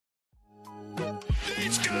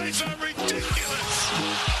guys are ridiculous.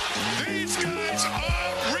 These guys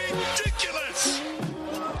are ridiculous.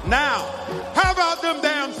 Now, how about them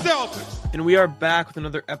damn Celtics? And we are back with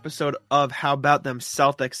another episode of How About Them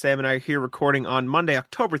Celtics. Sam and I are here recording on Monday,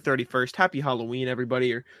 October 31st. Happy Halloween,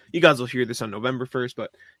 everybody. Or you guys will hear this on November 1st,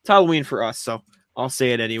 but it's Halloween for us, so I'll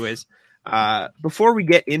say it anyways. Before we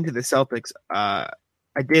get into the Celtics,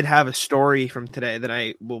 I did have a story from today that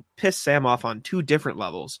I will piss Sam off on two different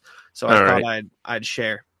levels. So I thought I'd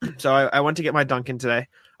share. So I went to get my Dunkin' today.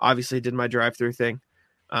 Obviously did my drive-through thing.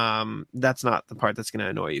 That's not the part that's going to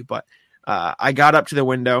annoy you, but I got up to the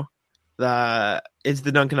window. It's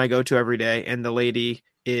the Dunkin' I go to every day, and the lady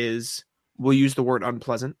we'll use the word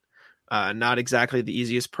unpleasant, not exactly the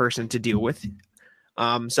easiest person to deal with.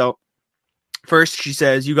 So first she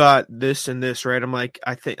says, "You got this and this, right?" I'm like,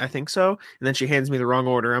 I think so. And then she hands me the wrong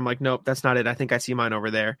order. I'm like, "Nope, that's not it. I think I see mine over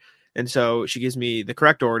there." And so she gives me the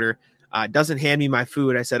correct order, doesn't hand me my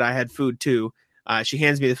food. I said I had food too. She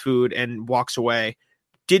hands me the food and walks away.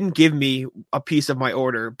 Didn't give me a piece of my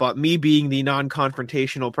order, but me being the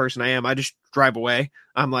non-confrontational person I am, I just drive away.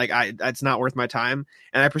 I'm like, it's not worth my time.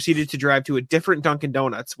 And I proceeded to drive to a different Dunkin'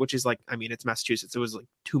 Donuts, which is it's Massachusetts. It was like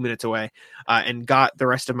 2 minutes away, and got the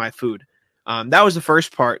rest of my food. That was the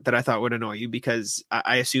first part that I thought would annoy you, because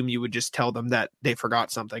I assume you would just tell them that they forgot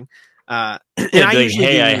something. And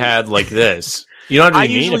I had like this. You don't have to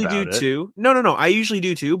be mean about it. Too. No. I usually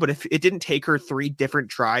do too. But if it didn't take her 3 different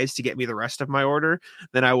tries to get me the rest of my order,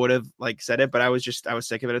 then I would have said it. But I was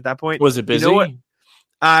sick of it at that point. Was it busy? You know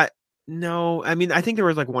what? No. I mean, I think there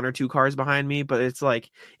was like 1 or 2 cars behind me, but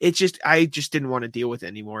I just didn't want to deal with it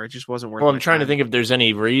anymore. It just wasn't worth. Well, I'm trying to think if there's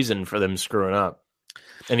any reason for them screwing up.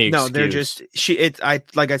 No, they're just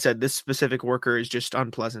like I said, this specific worker is just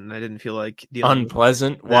unpleasant, and I didn't feel like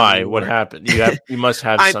unpleasant. Why? What happened? You must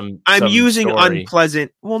have I'm using story.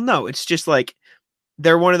 Unpleasant. Well, no, it's just like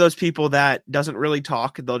they're one of those people that doesn't really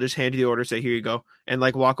talk. They'll just hand you the order, say here you go, and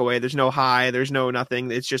like walk away. There's no hi, there's no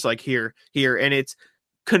nothing. It's just like here, and it's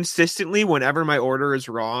consistently whenever my order is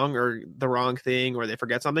wrong or the wrong thing or they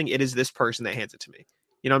forget something, it is this person that hands it to me.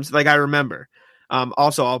 You know, I remember.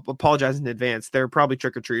 Also, I'll apologize in advance. There are probably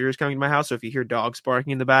trick-or-treaters coming to my house, so if you hear dogs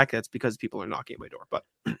barking in the back, that's because people are knocking at my door. But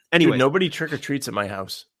anyway, nobody trick-or-treats at my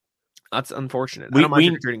house. That's unfortunate. I don't mind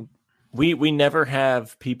trick-or-treating. We never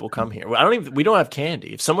have people come here. We don't have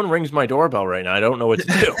candy. If someone rings my doorbell right now, I don't know what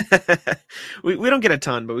to do. we don't get a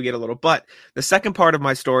ton, but we get a little. But the second part of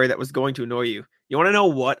my story that was going to annoy you. You want to know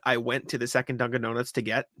what I went to the second Dunkin' Donuts to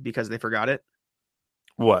get because they forgot it?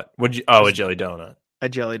 What? A jelly donut. A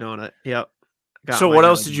jelly donut. Yep. So what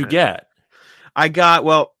else did you get? I get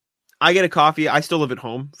a coffee. I still live at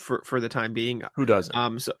home for the time being. Who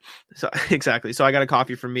doesn't? So exactly. So I got a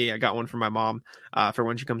coffee for me. I got one for my mom for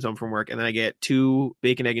when she comes home from work, and then I get 2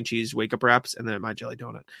 bacon, egg, and cheese wake up wraps, and then my jelly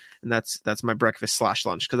donut, and that's my breakfast /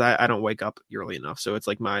 lunch because I don't wake up early enough. So it's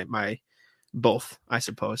like my both, I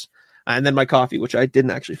suppose. And then my coffee, which I didn't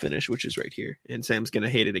actually finish, which is right here. And Sam's going to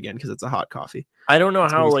hate it again because it's a hot coffee. I don't know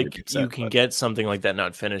how you can get something like that and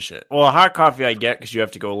not finish it. Well, a hot coffee I get because you have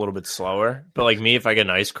to go a little bit slower. But like me, if I get an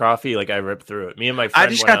iced coffee, I rip through it. Me and my friend I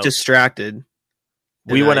just got distracted.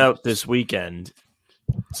 We went out this weekend.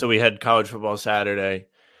 So we had college football Saturday.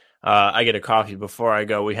 I get a coffee before I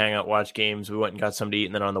go. We hang out, watch games. We went and got something to eat.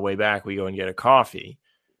 And then on the way back, we go and get a coffee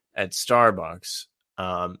at Starbucks.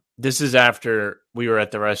 This is after we were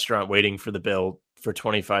at the restaurant waiting for the bill for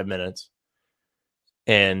 25 minutes.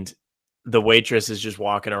 And the waitress is just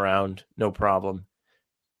walking around, no problem,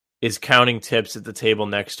 is counting tips at the table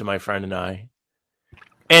next to my friend and I.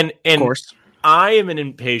 And of course, I am an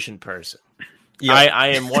impatient person. Yep. I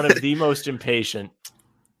am one of the most impatient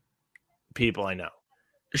people I know.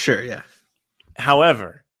 Sure, yeah.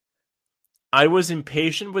 However, I was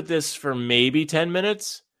impatient with this for maybe 10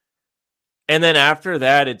 minutes. And then after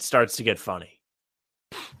that, it starts to get funny.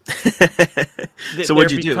 So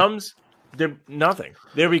what'd you do? Nothing.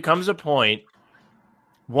 There becomes a point.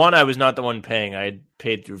 One, I was not the one paying. I had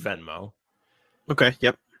paid through Venmo. Okay,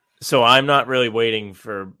 yep. So I'm not really waiting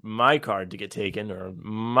for my card to get taken or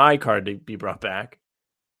my card to be brought back.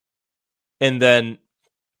 And then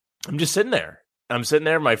I'm just sitting there.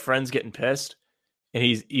 My friend's getting pissed.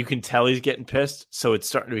 And you can tell he's getting pissed. So it's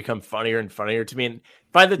starting to become funnier and funnier to me. And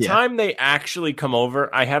by the time they actually come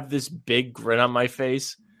over, I have this big grin on my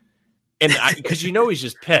face. And because he's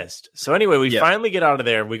just pissed. So anyway, we finally get out of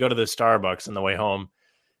there. We go to the Starbucks on the way home.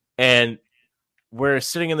 And we're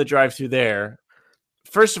sitting in the drive-thru there.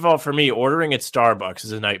 First of all, for me, ordering at Starbucks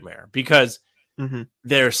is a nightmare because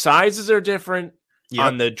their sizes are different.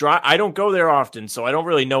 On the drive, I don't go there often, so I don't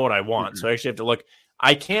really know what I want. So I actually have to look.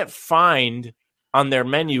 I can't find on their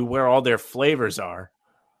menu where all their flavors are.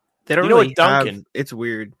 They don't You know really what, Dunkin'? have. It's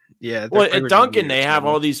weird. Yeah. their Well, at flavors are Dunkin', weird. they It's have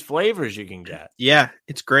normal. all these flavors you can get. Yeah,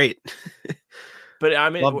 it's great. But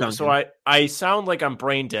Love so Dunkin'. I sound like I'm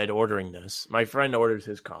brain dead ordering this. My friend orders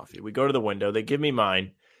his coffee. We go to the window. They give me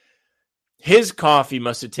mine. His coffee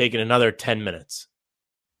must have taken another 10 minutes.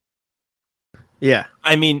 Yeah.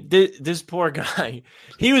 I mean, this poor guy,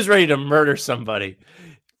 he was ready to murder somebody.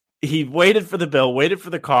 He waited for the bill, waited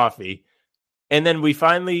for the coffee, and then we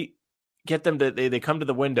finally get them to they come to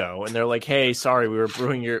the window and they're like, "Hey, sorry, we were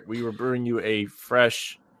brewing you a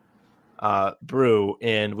fresh brew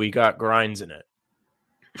and we got grinds in it."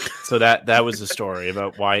 So that was the story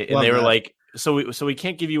about why, and Love they were that. like, "So we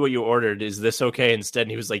can't give you what you ordered. Is this okay instead?"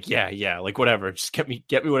 And he was like, "Yeah, like whatever. Just get me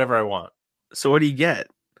whatever I want." So what do you get?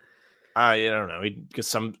 I don't know. He get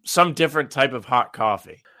some different type of hot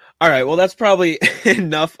coffee. All right. Well, that's probably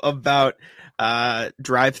enough about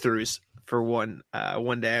drive-throughs for one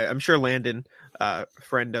day. I'm sure Landon,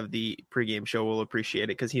 friend of the pregame show, will appreciate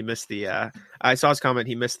it because he missed the. I saw his comment.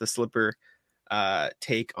 He missed the slipper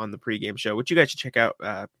take on the pregame show, which you guys should check out.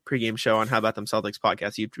 Pregame show on How About Them Celtics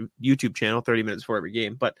podcast YouTube channel, 30 minutes before every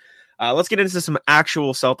game. But let's get into some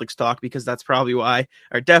actual Celtics talk because that's probably why,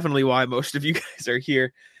 or definitely why, most of you guys are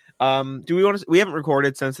here. We haven't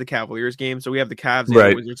recorded since the Cavaliers game, so we have the Cavs and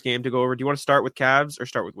the Wizards game to go over. Do you want to start with Cavs or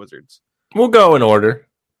start with Wizards? We'll go in order.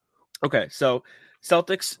 Okay, so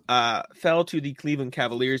Celtics fell to the Cleveland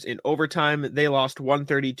Cavaliers in overtime. They lost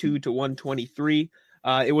 132 to 123.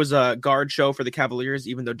 It was a guard show for the Cavaliers,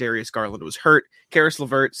 even though Darius Garland was hurt. Karis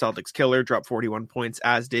LeVert, Celtics killer, dropped 41 points,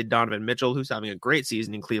 as did Donovan Mitchell, who's having a great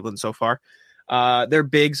season in Cleveland so far. Their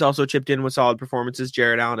bigs also chipped in with solid performances.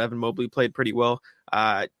 Jared Allen, Evan Mobley played pretty well.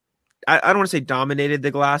 I don't want to say dominated the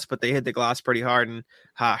glass, but they hit the glass pretty hard and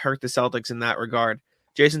hurt the Celtics in that regard.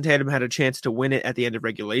 Jason Tatum had a chance to win it at the end of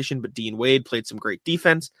regulation, but Dean Wade played some great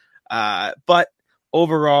defense. But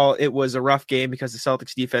overall, it was a rough game because the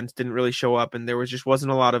Celtics defense didn't really show up, and there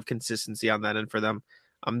wasn't a lot of consistency on that end for them.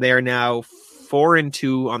 They are now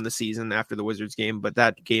 4-2 on the season after the Wizards game, but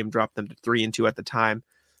that game dropped them to 3-2 at the time.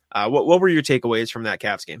 What were your takeaways from that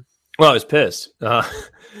Cavs game? Well, I was pissed. I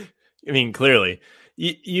mean, clearly.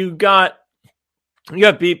 You got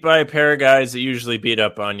beat by a pair of guys that usually beat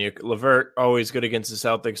up on you. LeVert, always good against the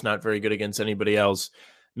Celtics, not very good against anybody else.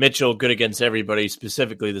 Mitchell, good against everybody,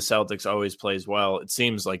 specifically the Celtics, always plays well. It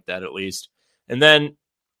seems like that at least. And then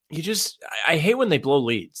I hate when they blow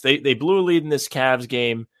leads. They blew a lead in this Cavs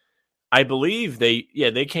game. I believe they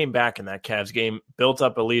came back in that Cavs game, built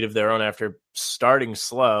up a lead of their own after starting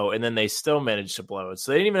slow, and then they still managed to blow it.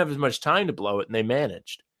 So they didn't even have as much time to blow it, and they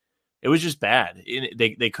managed. It was just bad.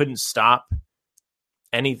 They couldn't stop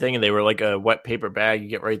anything, and they were like a wet paper bag. You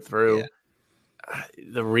get right through. Yeah.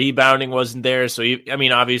 The rebounding wasn't there. So,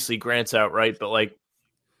 obviously Grant's out, right? But,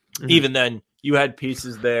 even then, you had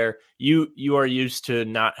pieces there. You are used to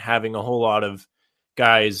not having a whole lot of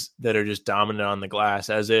guys that are just dominant on the glass,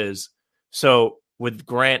 as is. So, with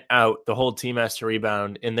Grant out, the whole team has to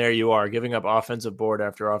rebound, and there you are, giving up offensive board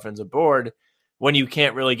after offensive board when you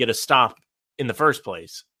can't really get a stop in the first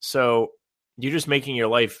place. So you're just making your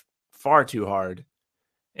life far too hard,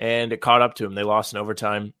 and it caught up to him. They lost in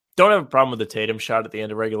overtime. Don't have a problem with the Tatum shot at the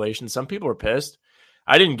end of regulation. Some people were pissed.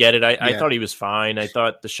 I didn't get it. I thought he was fine. I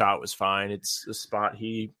thought the shot was fine. It's a spot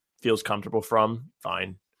he feels comfortable from.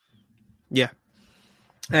 Fine. Yeah.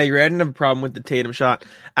 Hey, I didn't have a problem with the Tatum shot.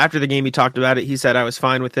 After the game, he talked about it. He said, I was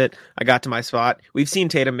fine with it. I got to my spot. We've seen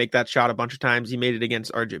Tatum make that shot a bunch of times. He made it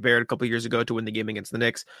against RJ Barrett a couple years ago to win the game against the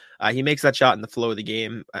Knicks. He makes that shot in the flow of the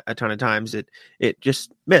game a ton of times. It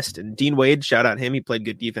just missed. And Dean Wade, shout out him. He played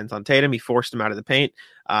good defense on Tatum. He forced him out of the paint.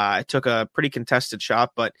 It took a pretty contested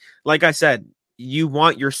shot. But like I said, you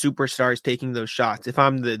want your superstars taking those shots. If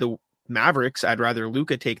I'm the Mavericks, I'd rather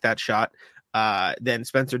Luka take that shot then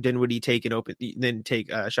Spencer Dinwiddie take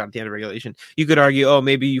a shot at the end of regulation. You could argue,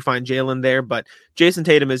 maybe you find Jalen there, but Jason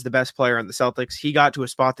Tatum is the best player on the Celtics. He got to a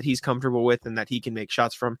spot that he's comfortable with and that he can make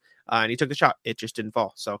shots from, and he took the shot. It just didn't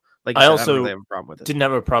fall. So, I don't really have a problem with it. Didn't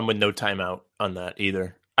have a problem with no timeout on that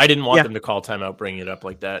either. I didn't want them to call timeout, bringing it up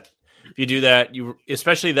like that. If you do that,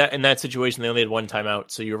 especially that in that situation, they only had one timeout,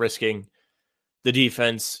 so you're risking the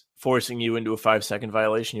defense forcing you into a 5-second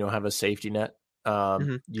violation. You don't have a safety net.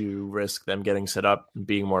 You risk them getting set up and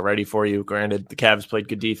being more ready for you. Granted, the Cavs played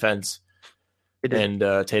good defense, and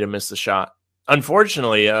Tatum missed the shot.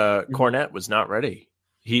 Unfortunately, Cornette was not ready.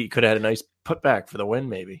 He could have had a nice putback for the win,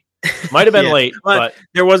 maybe. Might have been late, but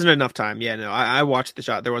there wasn't enough time. Yeah, no, I watched the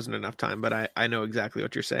shot. There wasn't enough time, but I know exactly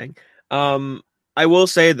what you're saying. I will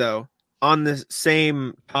say, though, on the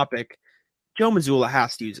same topic, Joe Mazzulla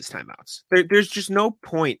has to use his timeouts. There's just no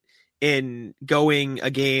point in going a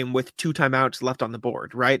game with 2 timeouts left on the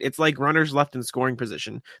board, right? It's like runners left in scoring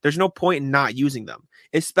position. There's no point in not using them,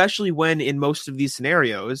 especially when in most of these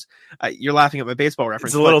scenarios, you're laughing at my baseball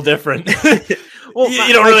reference. It's a little different. Well,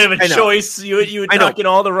 you don't really have a choice. You would knock in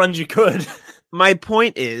all the runs you could. My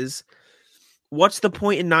point is, what's the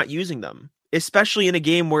point in not using them? Especially in a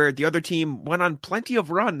game where the other team went on plenty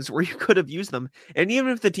of runs where you could have used them. And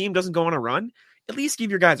even if the team doesn't go on a run, at least give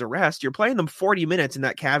your guys a rest. You're playing them 40 minutes in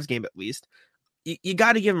that Cavs game at least. You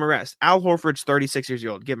got to give them a rest. Al Horford's 36 years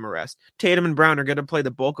old. Give him a rest. Tatum and Brown are going to play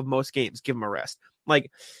the bulk of most games. Give them a rest.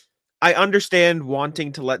 Like, I understand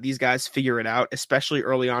wanting to let these guys figure it out, especially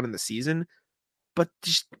early on in the season, but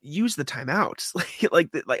just use the timeouts. like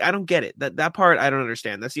I don't get it. That part I don't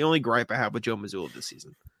understand. That's the only gripe I have with Joe Mazzulla this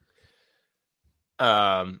season.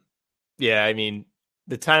 Yeah, I mean,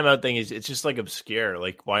 the timeout thing it's just like obscure.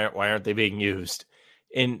 Like, why aren't they being used?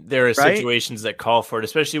 And there are situations that call for it,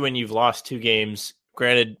 especially when you've lost 2 games.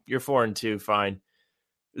 Granted, you're 4-2, fine.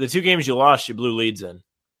 The 2 games you lost, you blew leads in.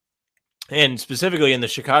 And specifically in the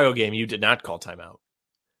Chicago game, you did not call timeout.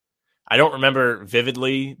 I don't remember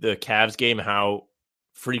vividly the Cavs game, how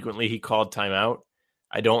frequently he called timeout.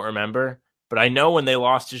 I don't remember. But I know when they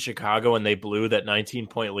lost to Chicago and they blew that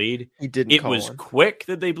 19-point lead, it was quick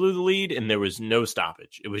that they blew the lead and there was no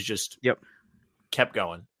stoppage. It was just kept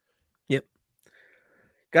going. Yep.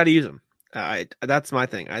 Got to use them. That's my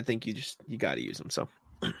thing. I think you got to use them. So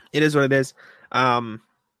it is what it is.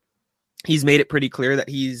 He's made it pretty clear that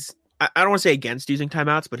he's, I don't want to say against using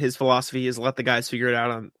timeouts, but his philosophy is let the guys figure it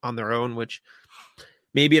out on their own, which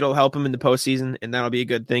maybe it'll help him in the postseason and that'll be a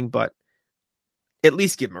good thing, but at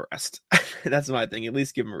least give him a rest. That's my thing. At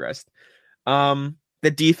least give him a rest.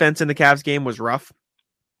 The defense in the Cavs game was rough.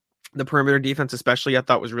 The perimeter defense, especially, I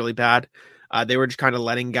thought was really bad. They were just kind of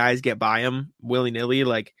letting guys get by him willy-nilly.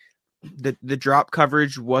 Like the drop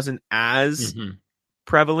coverage wasn't as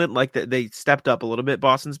prevalent. Like they stepped up a little bit,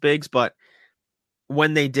 Boston's bigs, but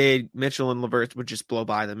when they did, Mitchell and LeVert would just blow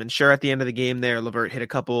by them. And sure, at the end of the game there, LeVert hit a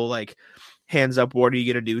couple like hands up, what are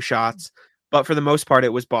you going to do shots. But for the most part, it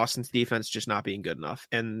was Boston's defense just not being good enough.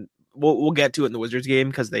 And we'll get to it in the Wizards game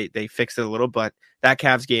because they fixed it a little. But that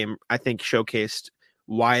Cavs game, I think, showcased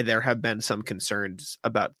why there have been some concerns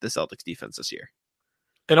about the Celtics defense this year.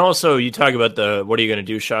 And also, you talk about the what are you going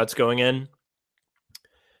to do shots going in.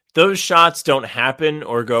 Those shots don't happen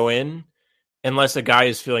or go in unless a guy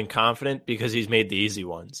is feeling confident because he's made the easy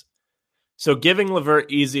ones. So giving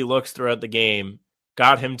LeVert easy looks throughout the game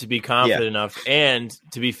got him to be confident enough and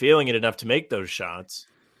to be feeling it enough to make those shots,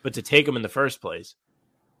 but to take them in the first place.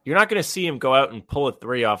 You're not going to see him go out and pull a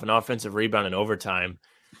 3 off an offensive rebound in overtime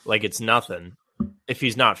like it's nothing if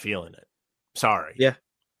he's not feeling it. Sorry. Yeah,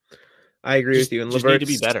 I agree with you. And just need to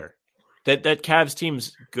be better. That Cavs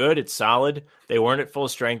team's good. It's solid. They weren't at full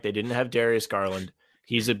strength. They didn't have Darius Garland.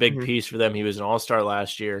 He's a big piece for them. He was an all-star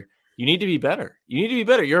last year. You need to be better. You need to be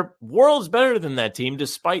better. Your world's better than that team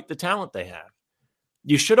despite the talent they have.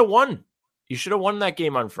 You should have won. You should have won that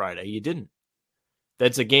game on Friday. You didn't.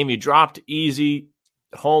 That's a game you dropped easy.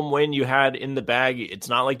 Home win you had in the bag. It's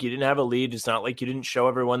not like you didn't have a lead. It's not like you didn't show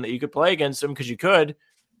everyone that you could play against them because you could.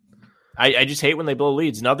 I just hate when they blow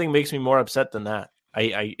leads. Nothing makes me more upset than that.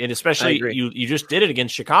 And especially you just did it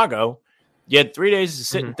against Chicago. You had 3 days to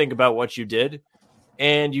sit and think about what you did,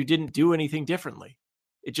 and you didn't do anything differently.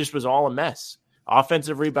 It just was all a mess.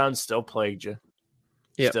 Offensive rebounds still plagued you.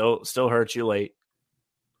 Yep. Still hurt you late.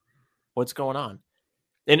 What's going on?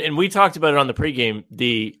 And we talked about it on the pregame,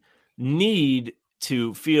 the need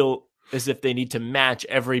to feel as if they need to match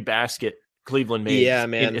every basket Cleveland made,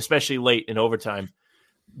 especially late in overtime.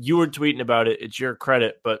 You were tweeting about it. It's your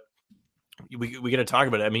credit, but we got to talk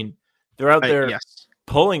about it. I mean, they're out there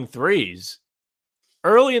pulling threes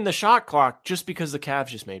early in the shot clock just because the Cavs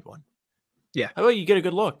just made one. Yeah. How about you get a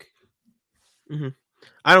good look?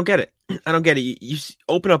 I don't get it. You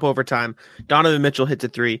open up overtime. Donovan Mitchell hits a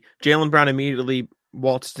 3. Jaylen Brown immediately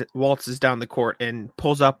waltzes down the court and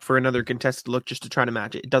pulls up for another contested look just to try to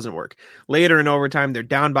match it. It doesn't work. Later in overtime, they're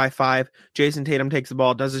down by 5. Jason Tatum takes the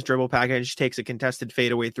ball, does his dribble package, takes a contested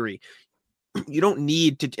fadeaway 3. You don't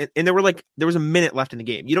need to, and there was a minute left in the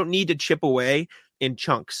game. You don't need to chip away in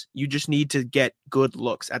chunks. You just need to get good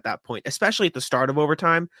looks at that point, especially at the start of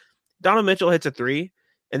overtime. Donovan Mitchell hits a 3,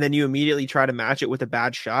 and then you immediately try to match it with a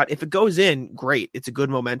bad shot. If it goes in, great. It's a good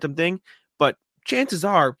momentum thing, but chances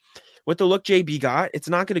are, with the look JB got, it's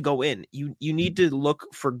not going to go in. You need to look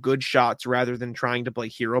for good shots rather than trying to play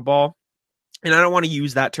hero ball. And I don't want to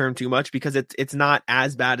use that term too much because it's not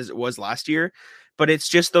as bad as it was last year, but it's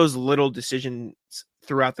just those little decisions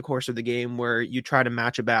throughout the course of the game where you try to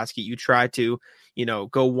match a basket, you try to,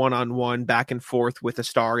 go one-on-one back and forth with a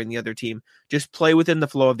star in the other team. Just play within the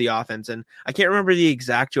flow of the offense. And I can't remember the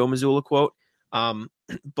exact Joe Mazzulla quote,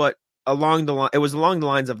 but it was along the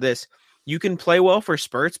lines of this: you can play well for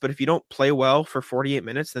spurts, but if you don't play well for 48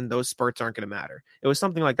 minutes, then those spurts aren't going to matter. It was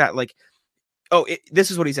something like that. Like,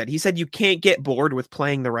 this is what he said. He said, you can't get bored with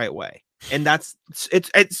playing the right way. And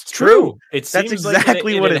it's true. That's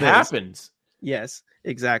exactly like what it happens. Yes,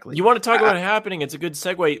 exactly. You want to talk about it happening? It's a good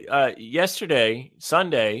segue. Yesterday,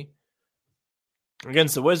 Sunday,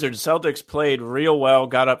 against the Wizards, Celtics played real well,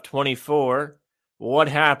 got up 24. What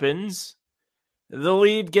happens? The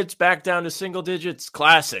lead gets back down to single digits.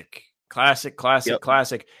 Classic.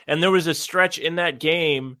 And there was a stretch in that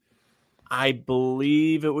game, I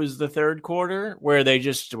believe it was the third quarter, where they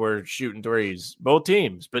just were shooting threes, both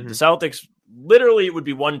teams. But the Celtics, literally, it would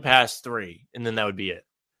be 1 past 3, and then that would be it.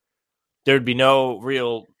 There'd be no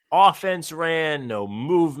real offense ran, no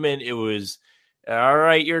movement. It was, all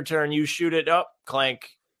right, your turn. You shoot it up, clank.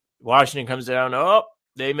 Washington comes down. Oh,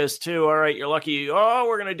 they missed 2. All right, you're lucky. Oh,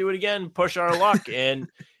 we're going to do it again. Push our luck. And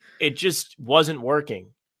it just wasn't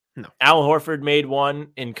working. No. Al Horford made 1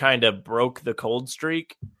 and kind of broke the cold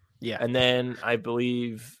streak. Yeah. And then I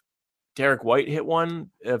believe Derek White hit 1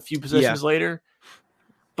 a few possessions later.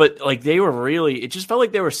 But like they were really, it just felt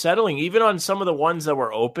like they were settling even on some of the ones that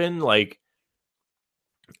were open. Like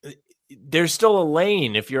there's still a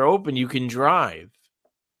lane. If you're open, you can drive.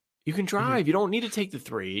 You can drive. You don't need to take the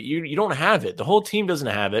 3. You don't have it. The whole team doesn't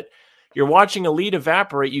have it. You're watching a lead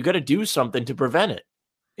evaporate. You got to do something to prevent it.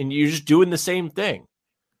 And you're just doing the same thing.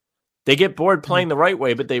 They get bored playing the right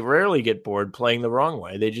way, but they rarely get bored playing the wrong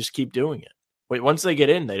way. They just keep doing it. Wait, once they get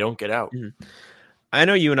in, they don't get out. I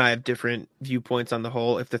know you and I have different viewpoints on the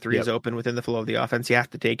whole. If the 3 is open within the flow of the offense, you have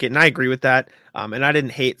to take it. And I agree with that. And I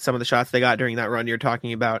didn't hate some of the shots they got during that run you're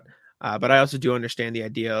talking about. But I also do understand the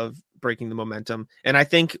idea of breaking the momentum. And I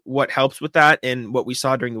think what helps with that and what we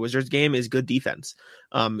saw during the Wizards game is good defense.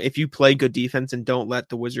 If you play good defense and don't let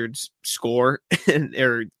the Wizards score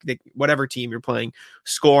or whatever team you're playing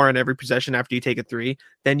score on every possession after you take a 3,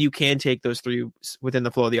 then you can take those 3 within the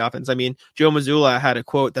flow of the offense. I mean, Joe Mazzulla had a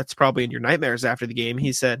quote that's probably in your nightmares after the game.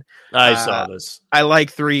 He said, I saw this. I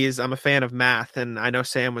like 3s. I'm a fan of math. And I know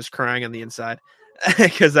Sam was crying on the inside.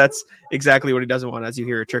 Because that's exactly what he doesn't want as you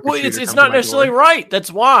hear a trick or treater. It's not necessarily right.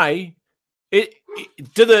 That's why. Do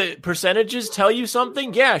the percentages tell you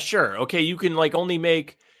something? Yeah, sure. Okay, you can like only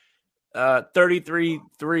make 33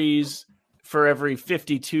 threes for every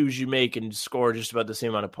 52s you make and score just about the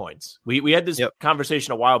same amount of points. We had this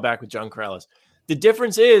conversation a while back with John Corrales. The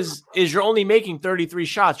difference is you're only making 33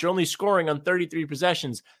 shots. You're only scoring on 33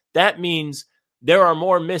 possessions. That means there are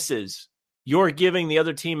more misses. You're giving the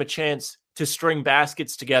other team a chance to string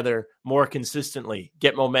baskets together more consistently,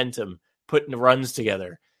 get momentum, put in runs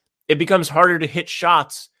together. It becomes harder to hit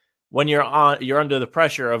shots when you're under the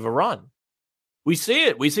pressure of a run. We see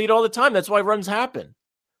it all the time. That's why runs happen.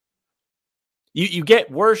 You get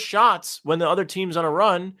worse shots when the other team's on a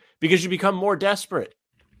run because you become more desperate.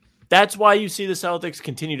 That's why you see the Celtics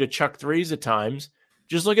continue to chuck 3s at times.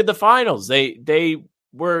 Just look at the finals. They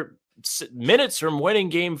were minutes from winning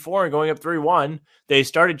game 4 and going up 3-1. They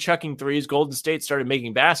started chucking 3s. Golden State started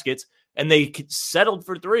making baskets, and they settled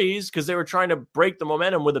for 3s because they were trying to break the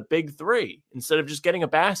momentum with a big 3 instead of just getting a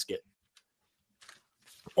basket.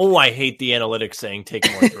 Oh, I hate the analytics saying take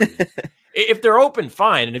more 3s. If they're open,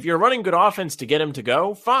 fine. And if you're running good offense to get them to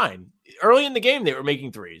go, fine. Early in the game, they were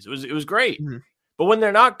making 3s. It was great. Mm-hmm. But when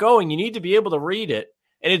they're not going, you need to be able to read it.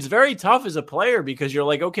 And it's very tough as a player because you're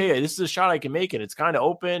like, okay, this is a shot I can make, and it's kind of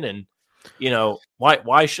open. And,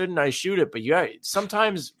 why shouldn't I shoot it? But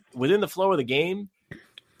sometimes within the flow of the game,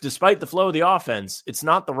 despite the flow of the offense, it's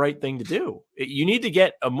not the right thing to do. You need to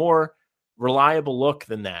get a more reliable look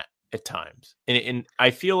than that at times. And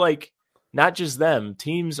I feel like not just them,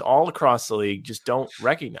 teams all across the league just don't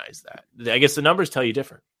recognize that. I guess the numbers tell you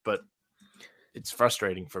different, but it's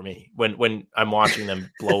frustrating for me when I'm watching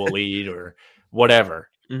them blow a lead or whatever.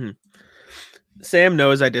 Mm-hmm. Sam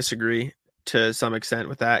knows I disagree to some extent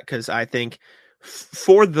with that because I think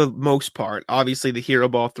for the most part, obviously the hero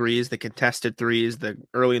ball 3s, the contested 3s, the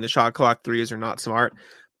early in the shot clock 3s are not smart.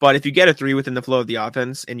 But if you get a 3 within the flow of the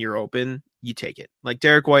offense and you're open, you take it. Like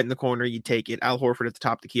Derek White in the corner, you take it. Al Horford at the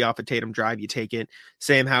top, the key off a Tatum drive, you take it.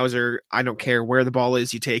 Sam Hauser, I don't care where the ball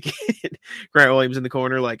is, you take it. Grant Williams in the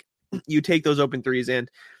corner, like you take those open 3s. And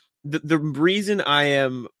the reason I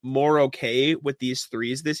am more okay with these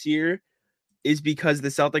 3s this year is because the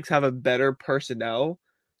Celtics have a better personnel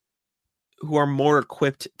who are more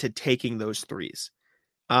equipped to taking those 3s.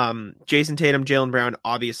 Jason Tatum, Jaylen Brown,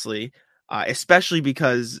 obviously. especially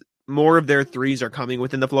because more of their threes are coming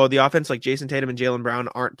within the flow of the offense. Like Jason Tatum and Jaylen Brown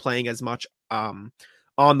aren't playing as much on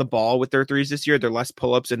the ball with their threes this year. They're less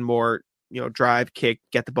pull-ups and more, drive, kick,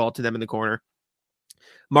 get the ball to them in the corner.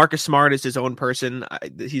 Marcus Smart is his own person.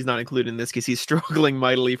 He's not included in this because he's struggling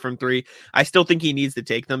mightily from three. I still think he needs to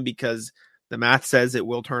take them because the math says it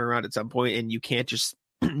will turn around at some point, and you can't just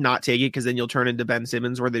not take it because then you'll turn into Ben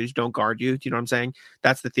Simmons where they just don't guard you. Do you know what I'm saying?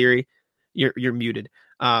 That's the theory. You're muted.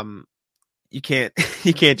 You can't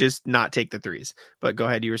just not take the threes. But go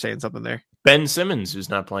ahead. You were saying something there. Ben Simmons, who's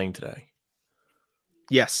not playing today.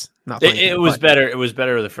 Yes, not playing. It was better. It was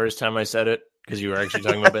better the first time I said it because you were actually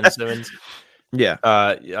talking about Ben Simmons. Yeah.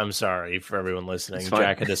 I'm sorry for everyone listening.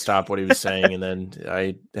 Jack had to stop what he was saying, and then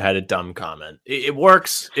I had a dumb comment. It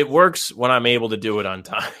works. It works when I'm able to do it on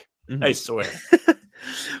time. Mm-hmm. I swear.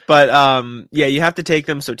 But yeah, you have to take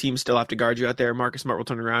them. So teams still have to guard you out there. Marcus Smart will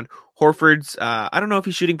turn around. Horford's, I don't know if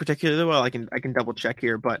he's shooting particularly well. I can double check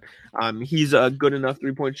here, but he's a good enough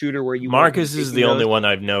 3-point shooter where you. Marcus is the only one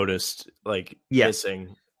I've noticed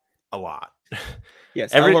missing a lot.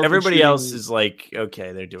 Yes, everybody else is like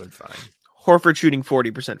okay, they're doing fine. Horford shooting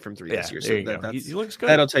 40% from three this year. So he looks good.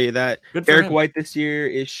 That'll tell you that. Eric White this year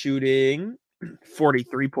is shooting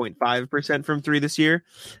 43.5% from three this year.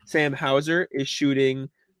 Sam Hauser is shooting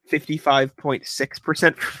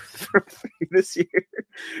 55.6% from three this year.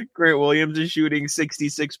 Grant Williams is shooting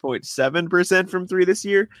 66.7% from three this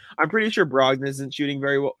year. I'm pretty sure Brogdon isn't shooting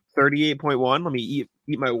very well. 38.1. Let me eat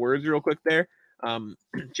my words real quick there.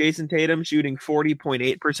 Jason Tatum shooting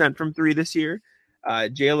 40.8% from three this year.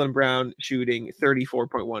 Jaylen Brown shooting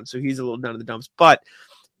 34.1. So he's a little down in the dumps. But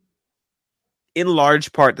in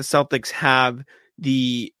large part, the Celtics have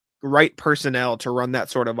the right personnel to run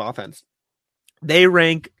that sort of offense. They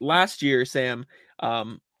rank last year, Sam,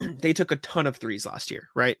 they took a ton of threes last year,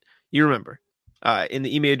 right? You remember in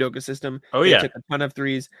the Ime Udoka system. They took a ton of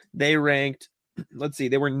threes. They ranked,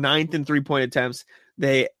 they were 9th in 3-point attempts.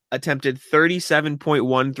 They attempted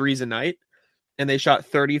 37.1 threes a night, and they shot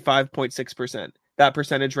 35.6%. That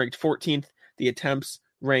percentage ranked 14th. The attempts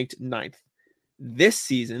ranked 9th. This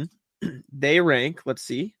season, they rank,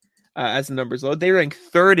 as the numbers load, they rank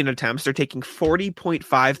 3rd in attempts. They're taking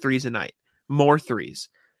 40.5 threes a night, more threes.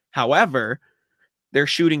 However, they're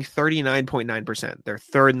shooting 39.9%. They're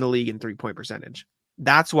 3rd in the league in 3-point percentage.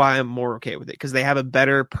 That's why I'm more okay with it, because they have a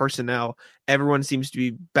better personnel. Everyone seems to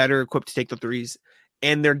be better equipped to take the threes,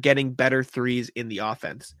 and they're getting better threes in the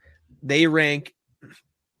offense. They rank,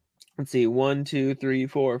 1, 2, 3,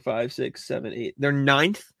 4, 5, 6, 7, 8. They're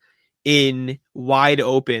 9th in wide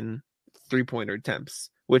open 3-pointer attempts,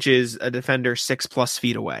 which is a defender 6+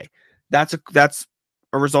 feet away. That's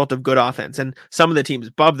a result of good offense. And some of the teams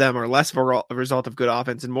above them are less of a result of good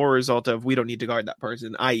offense and more a result of we don't need to guard that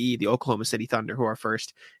person, i.e. the Oklahoma City Thunder, who are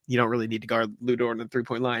first. You don't really need to guard Lou Dort on the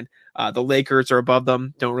 3-point line. The Lakers are above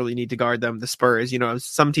them, don't really need to guard them. The Spurs,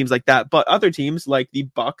 some teams like that. But other teams like the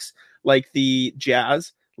Bucks, like the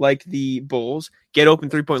Jazz, like the Bulls, get open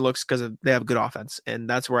 3-point looks because they have good offense. And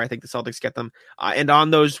that's where I think the Celtics get them. And on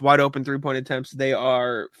those wide open 3-point attempts, they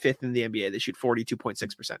are 5th in the NBA. They shoot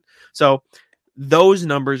 42.6%. So those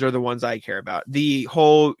numbers are the ones I care about. The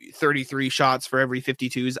whole 33 shots for every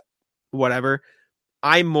 52s, whatever.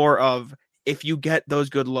 I'm more of, if you get those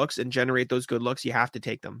good looks and generate those good looks, you have to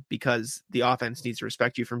take them because the offense needs to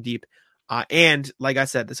respect you from deep. And like I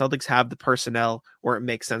said, the Celtics have the personnel where it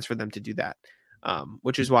makes sense for them to do that.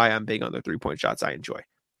 Which is why I'm big on the 3-point shots I enjoy.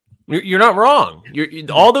 You're not wrong.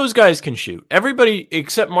 All those guys can shoot. Everybody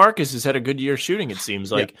except Marcus has had a good year shooting, it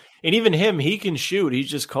seems like. Yeah. And even him, he can shoot. He's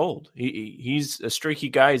just cold. He's a streaky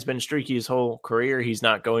guy. He's been streaky his whole career. He's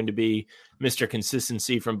not going to be Mr.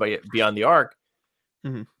 Consistency from beyond the arc.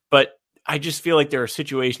 Mm-hmm. But I just feel like there are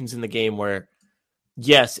situations in the game where,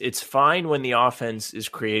 yes, it's fine when the offense is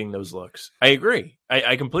creating those looks. I agree.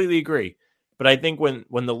 I completely agree. But I think when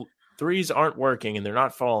the threes aren't working and they're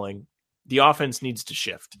not falling, the offense needs to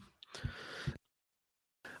shift.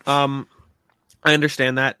 I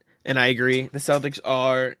understand that, and I agree. The Celtics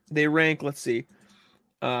they rank, 1,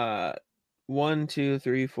 2,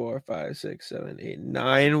 3, 4, 5, 6, 7, 8,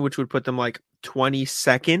 9, which would put them like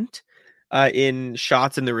 22nd in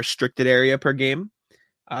shots in the restricted area per game.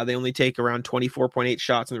 They only take around 24.8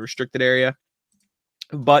 shots in the restricted area,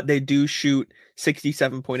 but they do shoot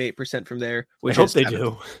 67.8% from there. Which I hope they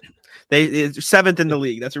do. They're 7th in the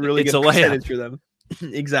league. That's a really good percentage for them.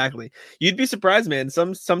 Exactly. You'd be surprised, man.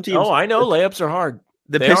 Some teams. Oh, I know. Layups are hard.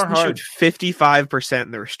 The Pistons shoot 55%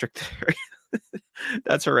 in the restricted area.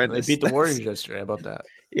 That's horrendous. They beat the Warriors yesterday. How about that?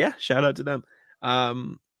 Yeah, shout out to them.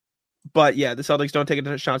 But yeah, the Celtics don't take a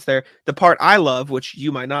ton of shots there. The part I love, which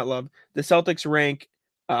you might not love, the Celtics rank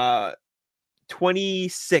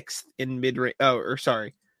 26th in mid-range.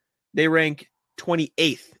 They rank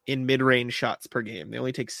 28th in mid-range shots per game. They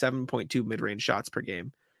only take 7.2 mid-range shots per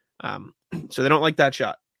game. So they don't like that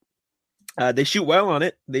shot. They shoot well on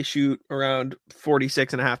it. They shoot around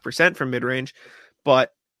 46.5% from mid-range,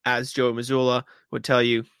 but as Joe Mazzulla would tell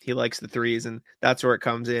you, he likes the threes, and that's where it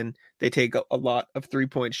comes in. They take a lot of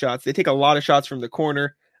three-point shots. They take a lot of shots from the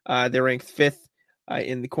corner. They're ranked fourth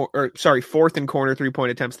in corner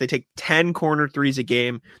three-point attempts. They take 10 corner threes a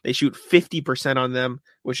game. They shoot 50% on them,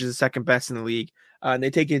 which is the second best in the league. And they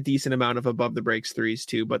take a decent amount of above the breaks threes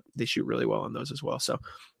too, but they shoot really well on those as well. So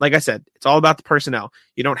like I said, it's all about the personnel.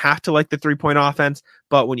 You don't have to like the 3-point offense,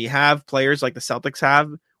 but when you have players like the Celtics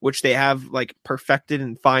have, which they have like perfected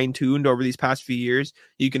and fine tuned over these past few years,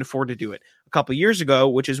 you can afford to do it. A couple years ago,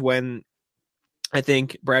 which is when I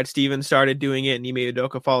think Brad Stevens started doing it and Ime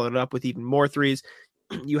Udoka followed it up with even more threes.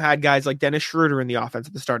 You had guys like Dennis Schroeder in the offense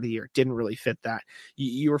at the start of the year. Didn't really fit that.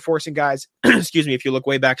 You were forcing guys, excuse me, if you look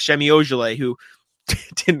way back, Shemi Ojeleye, who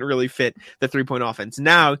didn't really fit the 3-point offense.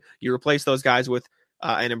 Now you replace those guys with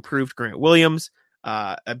an improved Grant Williams,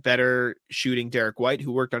 a better shooting Derek White,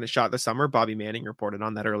 who worked on his shot this summer. Bobby Manning reported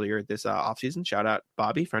on that earlier this offseason. Shout out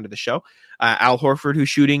Bobby, friend of the show. Al Horford, who's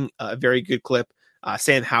shooting a very good clip.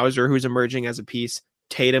 Sam Hauser, who's emerging as a piece.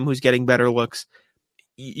 Tatum, who's getting better looks.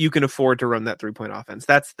 You can afford to run that 3-point offense.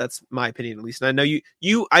 That's my opinion, at least. And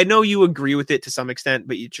I know you agree with it to some extent,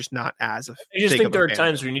 but you're just not as. I just think there are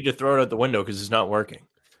times where you need to throw it out the window because it's not working.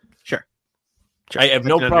 Sure. I have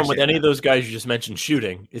no problem with any of those guys you just mentioned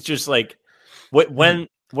shooting. It's just like when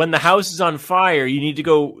the house is on fire, you need to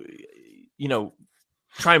go,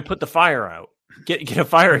 try and put the fire out. Get a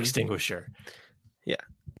fire extinguisher. Yeah.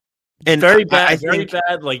 And very bad,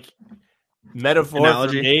 like metaphor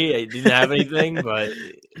analogy. For me. I didn't have anything, but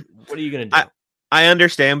what are you going to do? I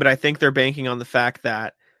understand, but I think they're banking on the fact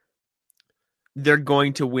that they're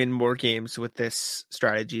going to win more games with this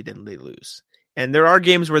strategy than they lose. And there are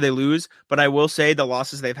games where they lose, but I will say the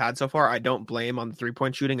losses they've had so far, I don't blame on the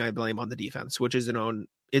 3-point shooting. I blame on the defense, which is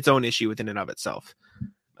its own issue within and of itself.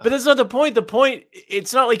 But that's not the point. The point,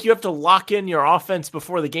 it's not like you have to lock in your offense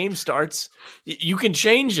before the game starts. You can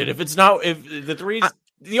change it if the threes.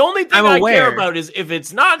 The only thing I care about is if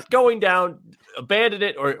it's not going down, abandon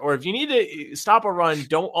it, or if you need to stop a run,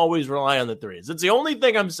 don't always rely on the threes. It's the only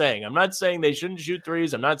thing I'm saying. I'm not saying they shouldn't shoot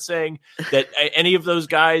threes. I'm not saying that any of those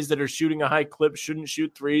guys that are shooting a high clip shouldn't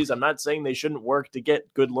shoot threes. I'm not saying they shouldn't work to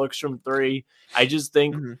get good looks from three. I just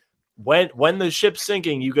think when the ship's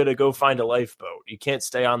sinking, you got to go find a lifeboat. You can't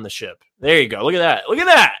stay on the ship. There you go. Look at that. Look at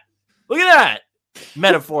that. Look at that.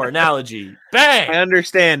 Metaphor, analogy. Bang. I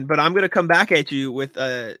understand, but I'm going to come back at you with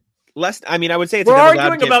less. I mean, I would say it's we're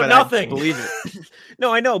arguing about nothing. Believe it.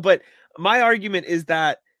 No, I know, but my argument is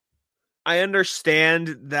that I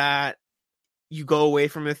understand that you go away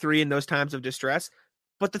from the three in those times of distress,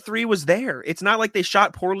 but the three was there. It's not like they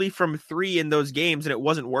shot poorly from three in those games and it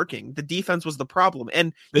wasn't working. The defense was the problem.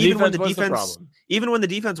 And even when the defense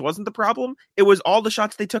wasn't the problem, it was all the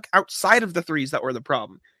shots they took outside of the threes that were the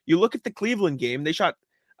problem. You look at the Cleveland game, they shot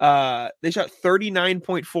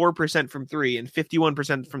 39.4% from three and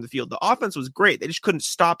 51% from the field. The offense was great. They just couldn't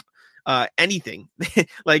stop anything.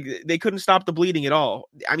 Like they couldn't stop the bleeding at all.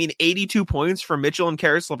 I mean, 82 points from Mitchell and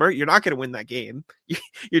Karis LeVert. You're not going to win that game.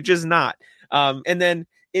 You're just not. And then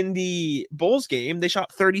in the Bulls game, they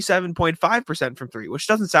shot 37.5% from three, which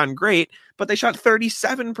doesn't sound great, but they shot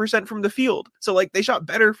 37% from the field. So like they shot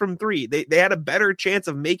better from three. They had a better chance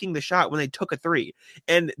of making the shot when they took a three.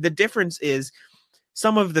 And the difference is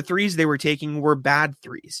some of the threes they were taking were bad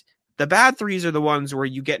threes. The bad threes are the ones where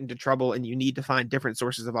you get into trouble and you need to find different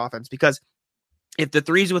sources of offense, because if the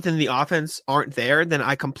threes within the offense aren't there, then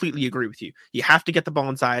I completely agree with you. You have to get the ball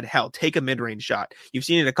inside. Hell, take a mid-range shot. You've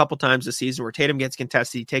seen it a couple times this season where Tatum gets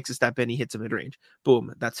contested, he takes a step in, he hits a mid-range.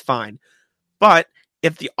 Boom, that's fine. But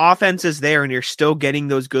if the offense is there and you're still getting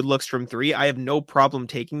those good looks from three, I have no problem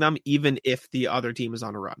taking them, even if the other team is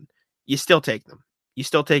on a run. You still take them. You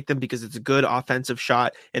still take them because it's a good offensive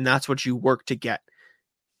shot, and that's what you work to get.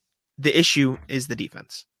 The issue is the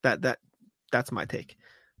defense. That's my take.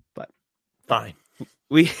 But fine.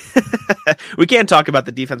 We can't talk about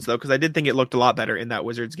the defense though, because I did think it looked a lot better in that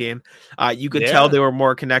Wizards game. You could tell they were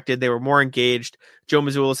more connected, they were more engaged. Joe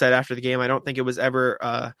Mazzulla said after the game, I don't think it was ever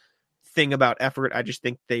a thing about effort. I just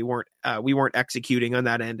think we weren't executing on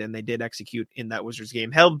that end, and they did execute in that Wizards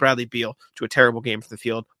game. Held Bradley Beal to a terrible game from the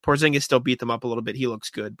field. Porzingis still beat them up a little bit. He looks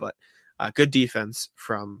good, but good defense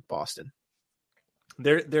from Boston.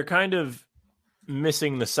 They're kind of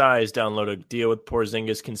missing the size down low to deal with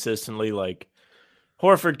Porzingis consistently. Like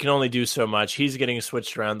Horford can only do so much. He's getting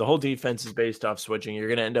switched around. The whole defense is based off switching. You're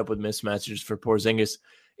going to end up with mismatches for Porzingis.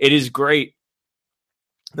 It is great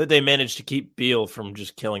that they managed to keep Beal from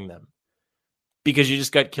just killing them, because you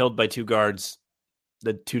just got killed by two guards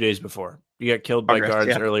the 2 days before. You got killed by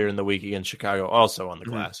guards earlier in the week against Chicago, also on the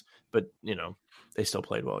glass. But, they still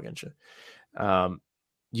played well against you.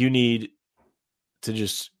 You need to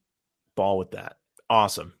just ball with that.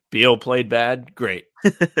 Awesome. Beal played bad. Great.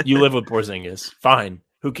 You live with Porzingis. Fine.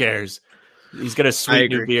 Who cares? He's got a sweet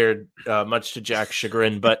new beard, much to Jack's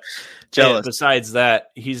chagrin. But besides that,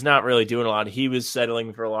 he's not really doing a lot. He was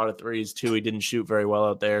settling for a lot of threes, too. He didn't shoot very well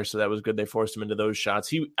out there, so that was good. They forced him into those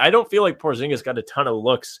shots. I don't feel like Porzingis got a ton of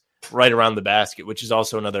looks right around the basket, which is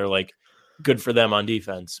also another, good for them on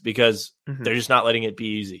defense, because they're just not letting it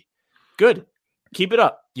be easy. Good. Keep it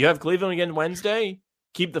up. You have Cleveland again Wednesday.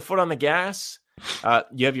 Keep the foot on the gas.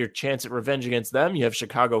 You have your chance at revenge against them. You have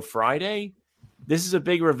Chicago Friday. This is a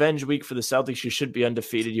big revenge week for the Celtics. You should be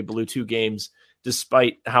undefeated. You blew 2 games.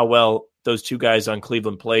 Despite how well those 2 guys on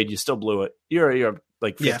Cleveland played, you still blew it. You're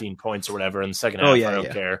 15 points or whatever in the second half. I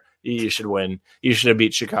don't care. You should win. You should have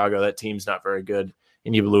beat Chicago. That team's not very good,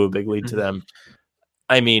 and you blew a big lead to them.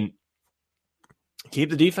 I mean, keep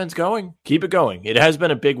the defense going. Keep it going. It has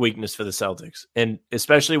been a big weakness for the Celtics, and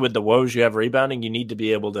especially with the woes you have rebounding, you need to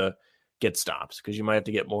be able to get stops, because you might have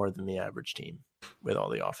to get more than the average team with all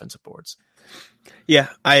the offensive boards. Yeah,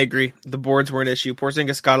 I agree. The boards were an issue.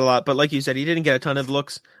 Porzingis got a lot, but like you said, he didn't get a ton of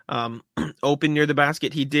looks open near the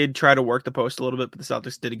basket. He did try to work the post a little bit, but the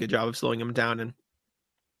Celtics did a good job of slowing him down. And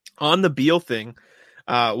on the Beal thing,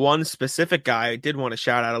 one specific guy I did want to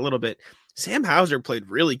shout out a little bit. Sam Hauser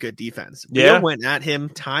played really good defense. Beal went at him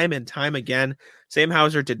time and time again. Sam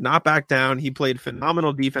Hauser did not back down. He played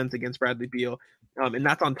phenomenal defense against Bradley Beal. And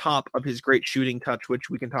that's on top of his great shooting touch, which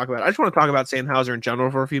we can talk about. I just want to talk about Sam Hauser in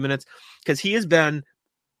general for a few minutes, because he has been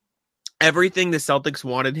everything the Celtics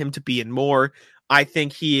wanted him to be and more. I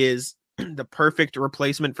think he is the perfect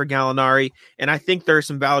replacement for Gallinari. And I think there are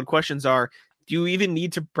some valid questions do you even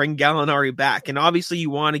need to bring Gallinari back? And obviously you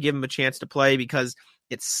want to give him a chance to play, because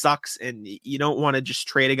it sucks and you don't want to just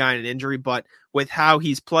trade a guy in an injury. But with how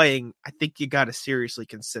he's playing, I think you got to seriously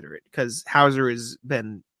consider it, because Hauser has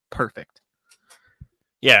been perfect.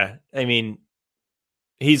 Yeah, I mean,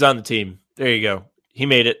 he's on the team. There you go. He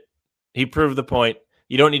made it. He proved the point.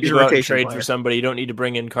 You don't need to go out and trade for somebody. You don't need to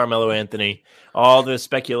bring in Carmelo Anthony. All the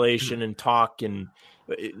speculation and talk and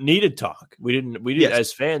needed talk. We didn't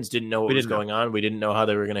as fans didn't know what was going on. We didn't know how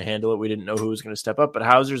they were going to handle it. We didn't know who was going to step up. But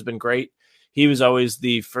Hauser's been great. He was always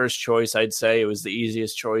the first choice, I'd say. It was the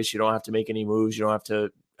easiest choice. You don't have to make any moves. You don't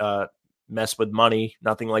have to mess with money,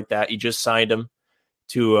 nothing like that. You just signed him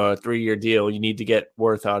to a 3-year deal. You need to get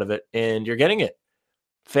worth out of it, and you're getting it.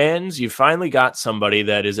 Fans, you finally got somebody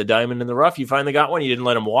that is a diamond in the rough. You finally got one. You didn't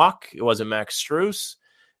let him walk. It wasn't Max Strus.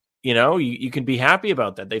 You can be happy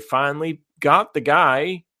about that. They finally got the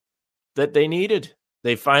guy that they needed.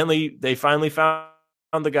 They finally found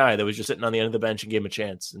the guy that was just sitting on the end of the bench and gave him a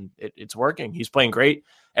chance, and it's working. He's playing great.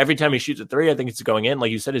 Every time he shoots a 3, I think it's going in.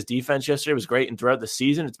 Like you said, his defense yesterday was great, and throughout the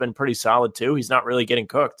season, it's been pretty solid too. He's not really getting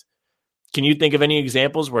cooked. Can you think of any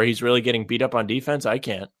examples where he's really getting beat up on defense? I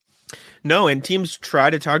can't. No, and teams try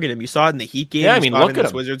to target him. You saw it in the Heat game. Yeah, I mean, look at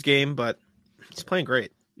this Wizards game, but he's playing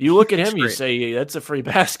great. You look at him, you say, that's a free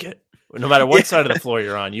basket. No matter what side of the floor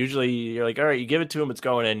you're on. Usually you're like, all right, you give it to him, it's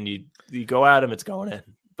going in. You go at him, it's going in.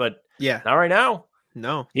 But not right now.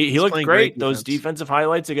 No. He looked great. Those defensive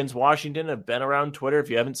highlights against Washington have been around Twitter. If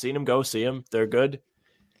you haven't seen them, go see them. They're good.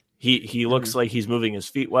 He looks like he's moving his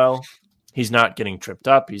feet well. He's not getting tripped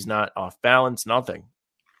up. He's not off balance. Nothing.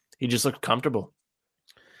 He just looked comfortable.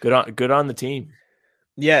 Good on the team.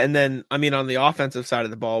 Yeah, and then on the offensive side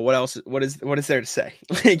of the ball, what else? What is there to say?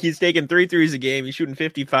 Like, he's taking 3 threes a game. He's shooting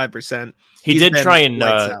 55%. He did try and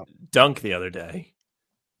dunk the other day.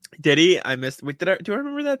 Did he? I missed. Wait, do I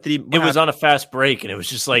remember that? It was on a fast break, and it was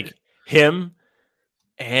just like him.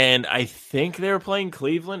 And I think they were playing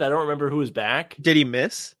Cleveland. I don't remember who was back. Did he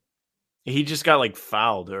miss? He just got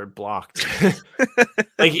fouled or blocked.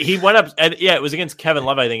 He went up. And, it was against Kevin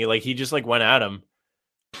Love, I think. He just went at him.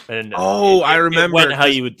 And I remember. It went how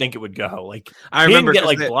you would think it would go. I remember he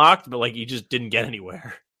didn't get blocked, but he just didn't get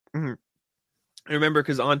anywhere. Mm-hmm. I remember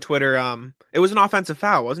because on Twitter, it was an offensive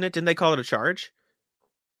foul, wasn't it? Didn't they call it a charge?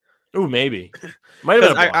 Oh, maybe. Might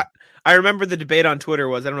have been a block. I remember the debate on Twitter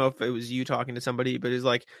was, I don't know if it was you talking to somebody, but it's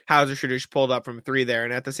like Hauser should have just pulled up from 3 there.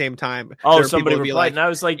 And at the same time, somebody replied, and I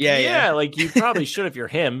was like, yeah, you probably should if you're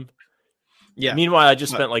him. Yeah. Meanwhile, I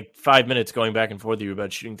just spent 5 minutes going back and forth with you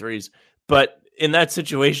about shooting threes. But in that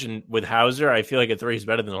situation with Hauser, I feel like a 3 is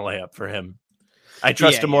better than a layup for him. I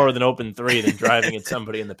trust Yeah, him more with an open three than driving at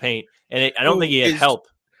somebody in the paint. And I don't think he had Is- help.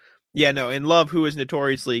 Yeah, no, and Love, who is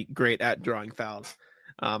notoriously great at drawing fouls.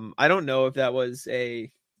 I don't know if that was a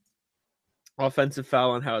offensive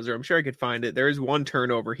foul on Hauser. I'm sure I could find it. There is one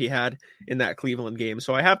turnover he had in that Cleveland game,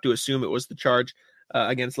 so I have to assume it was the charge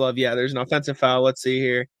against Love. Yeah, there's an offensive foul. Let's see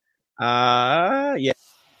here. Yeah.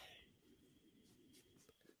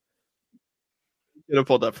 Should have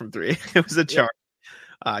pulled up from 3. It was a charge.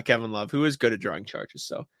 Kevin Love, who is good at drawing charges.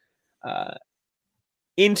 So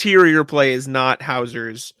interior play is not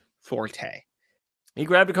Hauser's forte. He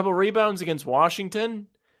grabbed a couple rebounds against Washington.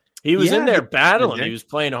 He was in there battling. He was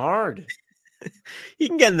playing hard. He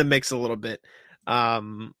can get in the mix a little bit.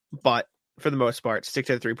 But for the most part, stick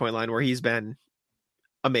to the 3-point line where he's been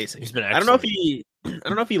amazing. He's been excellent. I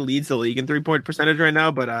don't know if he leads the league in 3-point percentage right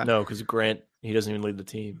now, but no, because Grant, he doesn't even lead the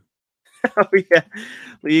team. Oh yeah,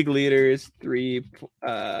 league leaders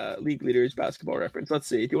basketball reference. Let's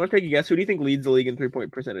see. Do you want to take a guess? Who do you think leads the league in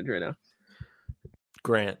 3-point percentage right now?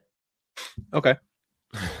 Grant. Okay.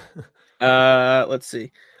 Let's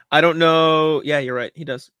see. I don't know. Yeah, you're right. He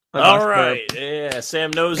does. All right. Yeah,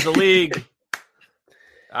 Sam knows the league.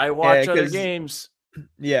 I watch other games.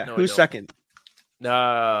 Yeah. No, who's second?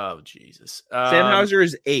 Oh, Jesus. Sam Hauser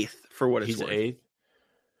is 8th for what it's worth. He's 8th.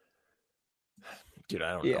 Dude,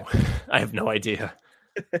 I don't know. I have no idea.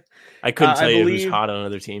 I couldn't tell you who's hot on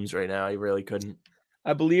other teams right now. I really couldn't.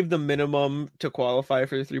 I believe the minimum to qualify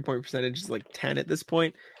for the 3-point percentage is like 10 at this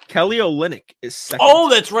point. Kelly Olynyk is second. Oh,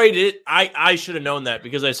 that's right. I should have known that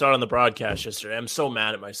because I saw it on the broadcast yesterday. I'm so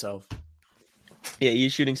mad at myself. Yeah,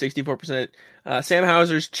 he's shooting 64%. Sam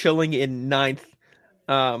Hauser's chilling in 9th.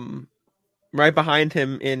 Right behind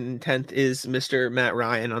him in 10th is Mr. Matt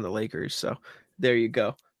Ryan on the Lakers. So there you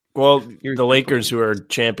go. Well, the Lakers who are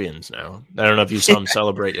champions now. I don't know if you saw them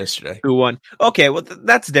celebrate yesterday. Who won? Okay, well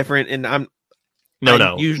that's different. And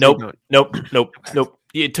Nope.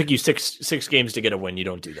 It took you six games to get a win. You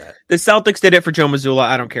don't do that. The Celtics did it for Joe Mazzulla.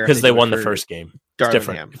 I don't care because they won the first game. It's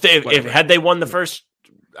different. If had they won the first,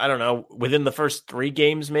 I don't know, within the first 3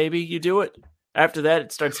 games, maybe you do it. After that,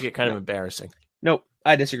 it starts to get kind of embarrassing. Nope,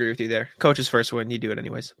 I disagree with you there. Coach's first win, you do it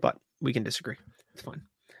anyways, but we can disagree. It's fine.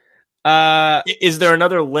 Is there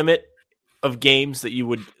another limit of games that you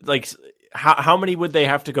would like? How many would they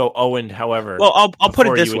have to go 0 however? Well, I'll put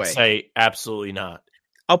it this way. Say absolutely not.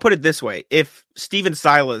 I'll put it this way: if Steven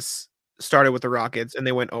Silas started with the Rockets and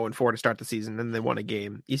they went 0-4 to start the season, and they won a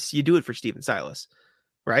game, you do it for Steven Silas,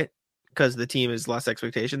 right? Because the team has less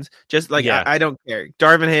expectations. Just like I don't care.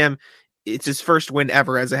 Darvin Ham, it's his first win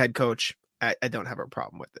ever as a head coach. I don't have a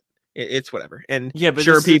problem with it. It's whatever. And but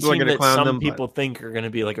sure, people are going to clown them. Some people think are going to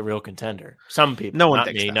be like a real contender. Some people, no one not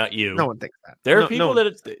thinks me, that. not you. No one thinks that. There are people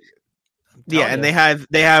that. And they have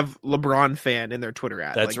LeBron fan in their Twitter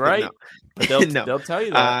ad. That's right. But they'll tell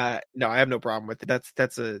you that. No, I have no problem with it.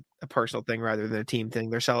 That's a personal thing rather than a team thing.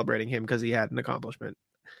 They're celebrating him because he had an accomplishment.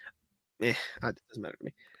 It doesn't matter to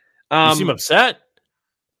me. You seem upset.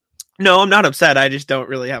 No, I'm not upset. I just don't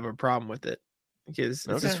really have a problem with it because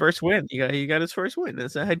it's his first win. He got his first win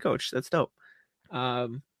as a head coach. That's dope.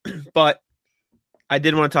 But I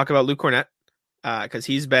did want to talk about Luke Cornett because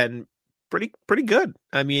he's been pretty good.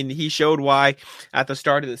 I mean, he showed why at the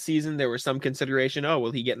start of the season there was some consideration. Oh,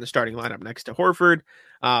 will he get in the starting lineup next to Horford?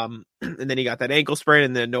 And then he got that ankle sprain,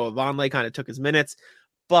 and then Noah Vonleh kind of took his minutes.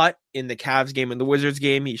 But in the Cavs game and the Wizards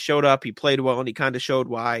game, he showed up, he played well, and he kind of showed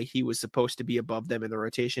why he was supposed to be above them in the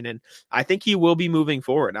rotation. And I think he will be moving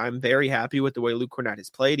forward. I'm very happy with the way Luke Cornett has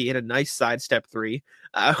played. He had a nice sidestep 3,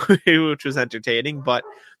 which was entertaining, but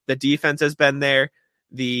the defense has been there.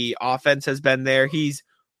 The offense has been there. He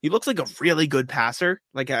looks like a really good passer.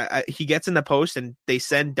 Like he gets in the post and they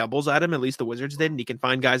send doubles at him. At least the Wizards did, and he can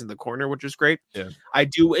find guys in the corner, which is great. Yeah. I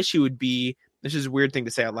do wish he would be. This is a weird thing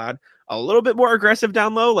to say out loud. A little bit more aggressive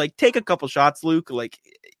down low. Like take a couple shots, Luke. Like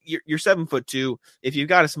you're 7'2". If you've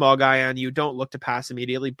got a small guy on you, don't look to pass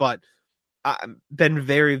immediately. But I've been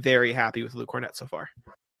very, very happy with Luke Cornett so far.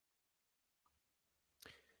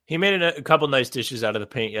 He made a couple nice dishes out of the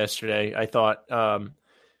paint yesterday. I thought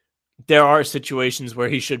there are situations where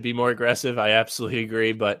he should be more aggressive. I absolutely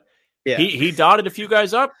agree, but he dotted a few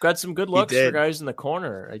guys up, got some good looks for guys in the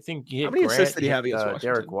corner. I think he hit How many Grant, assists did he have against Washington?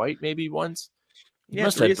 Derek White maybe once. He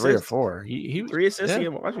must 3 have 3 or assists. 4. He 3 assists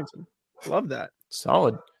against Washington. Love that.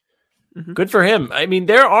 Solid. Mm-hmm. Good for him. I mean,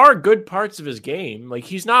 there are good parts of his game. Like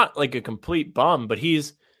he's not like a complete bum, but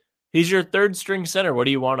he's your third string center. What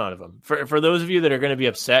do you want out of him? For those of you that are going to be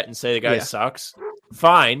upset and say the guy sucks,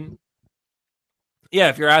 fine. Yeah,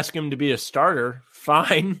 if you're asking him to be a starter,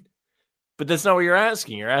 fine. But that's not what you're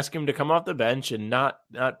asking. You're asking him to come off the bench and not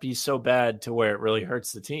be so bad to where it really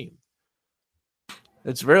hurts the team.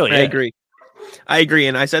 It's really I it. agree. I agree,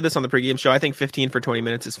 and I said this on the pregame show. I think 15 for 20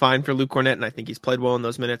 minutes is fine for Luke Cornett, and I think he's played well in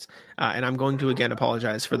those minutes. And I'm going to again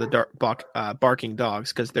apologize for the barking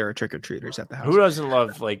dogs because there are trick or treaters at the house. Who doesn't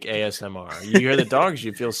love like ASMR? You hear the dogs,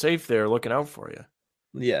 you feel safe there looking out for you.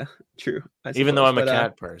 Yeah, true. Even though I'm a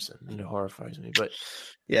cat person, it horrifies me. But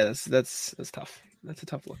yeah, that's tough. That's a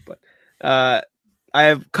tough look. But I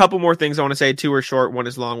have a couple more things I want to say. Two are short, one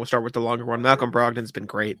is long. We'll start with the longer one. Malcolm Brogdon's been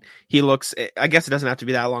great. He looks, I guess it doesn't have to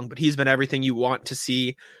be that long, but he's been everything you want to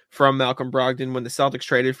see from Malcolm Brogdon. When the Celtics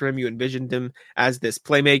traded for him, you envisioned him as this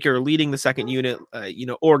playmaker, leading the second unit,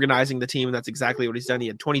 organizing the team. And that's exactly what he's done. He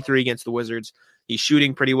had 23 against the Wizards. He's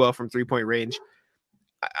shooting pretty well from 3-point range.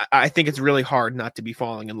 I think it's really hard not to be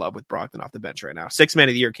falling in love with Brogdon off the bench right now. 6 Man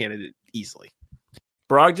of the Year candidate easily.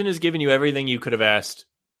 Brogdon has given you everything you could have asked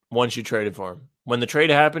once you traded for him. When the trade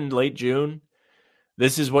happened late June,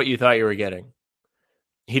 this is what you thought you were getting.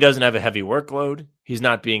 He doesn't have a heavy workload. He's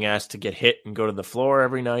not being asked to get hit and go to the floor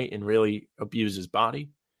every night and really abuse his body.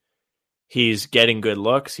 He's getting good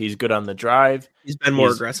looks. He's good on the drive. He's been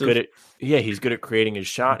more aggressive. He's good at creating his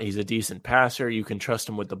shot. He's a decent passer. You can trust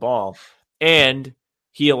him with the ball. And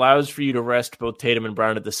he allows for you to rest both Tatum and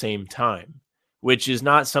Brown at the same time, which is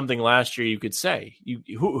not something last year you could say.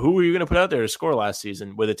 Who were you going to put out there to score last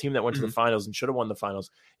season with a team that went to the finals and should have won the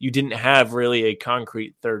finals? You didn't have really a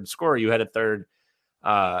concrete third scorer. You had a third,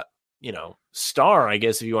 star, I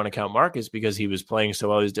guess, if you want to count Marcus, because he was playing so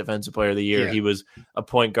well. He was Defensive Player of the Year. Yeah. He was a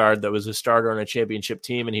point guard that was a starter on a championship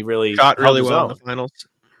team, and he really shot really well in the finals.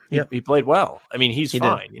 He played well. I mean, he's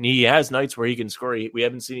fine, and he has nights where he can score. We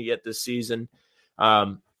haven't seen it yet this season.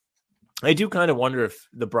 I do kind of wonder if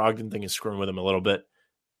the Brogdon thing is screwing with him a little bit.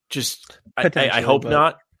 I hope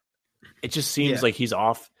not. It just seems like he's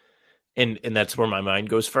off, and that's where my mind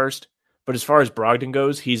goes first. But as far as Brogdon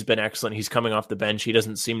goes, he's been excellent. He's coming off the bench. He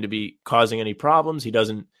doesn't seem to be causing any problems. He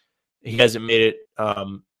hasn't made it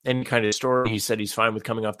any kind of story. He said he's fine with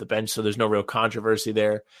coming off the bench, so there's no real controversy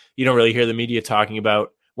there. You don't really hear the media talking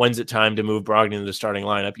about when's it time to move Brogdon into the starting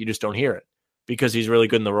lineup. You just don't hear it because he's really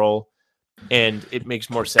good in the role. And it makes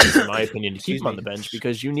more sense, in my opinion, to keep him on the bench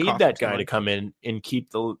because you need that guy to come in and keep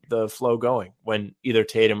the flow going when either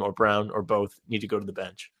Tatum or Brown or both need to go to the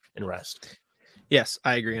bench and rest. Yes,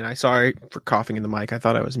 I agree. And I'm sorry for coughing in the mic. I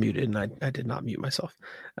thought I was muted and I did not mute myself.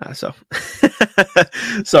 So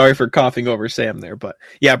sorry for coughing over Sam there. But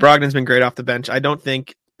yeah, Brogdon's been great off the bench. I don't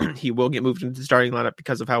think he will get moved into the starting lineup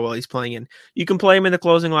because of how well he's playing. And you can play him in the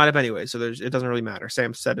closing lineup anyway, so it doesn't really matter.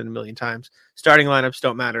 Sam said it a million times. Starting lineups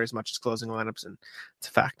don't matter as much as closing lineups, and it's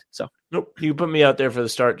a fact. So nope, you put me out there for the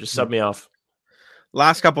start. Just sub me off.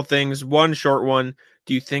 Last couple things. One short one.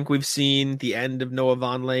 Do you think we've seen the end of Noah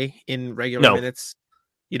Vonleh in regular minutes?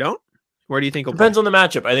 You don't? Where do you think he'll Depends on the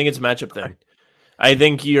matchup. I think it's a matchup thing. I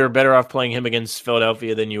think you're better off playing him against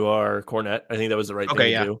Philadelphia than you are Cornette. I think that was the right thing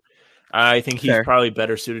to do. I think he's probably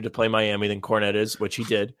better suited to play Miami than Cornette is, which he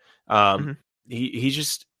did. He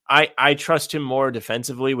just I trust him more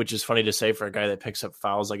defensively, which is funny to say for a guy that picks up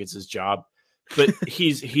fouls like it's his job. But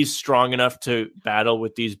he's strong enough to battle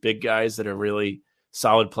with these big guys that are really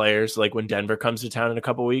solid players. Like when Denver comes to town in a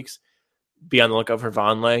couple weeks, be on the lookout for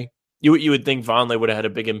Vonleh. You would think Vonleh would have had a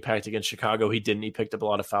big impact against Chicago. He didn't. He picked up a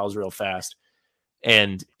lot of fouls real fast,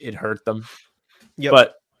 and it hurt them. Yep.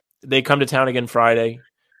 But they come to town again Friday.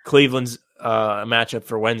 Cleveland's a matchup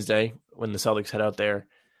for Wednesday when the Celtics head out there.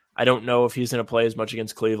 I don't know if he's going to play as much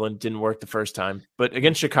against Cleveland. Didn't work the first time. But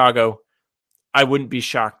against Chicago, I wouldn't be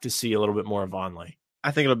shocked to see a little bit more of Vonleh. I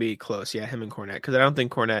think it'll be close, him and Cornette, because I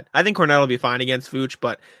think Cornette will be fine against Vooch,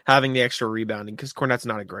 but having the extra rebounding, because Cornette's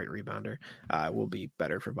not a great rebounder, will be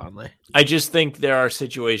better for Vonleh. I just think there are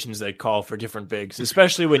situations that call for different bigs,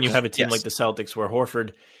 especially when you have a team like the Celtics where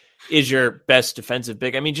Horford is your best defensive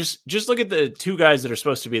big. I mean, just look at the two guys that are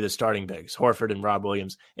supposed to be the starting bigs, Horford and Rob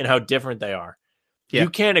Williams, and how different they are. Yeah. You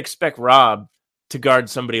can't expect Rob to guard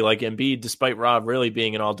somebody like Embiid, despite Rob really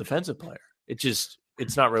being an all-defensive player. It's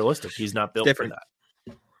not realistic. He's not built for that.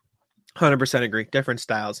 100% agree. Different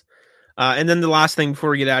styles. And then the last thing before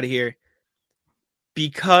we get out of here,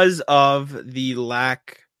 because of the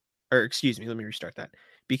let me restart that.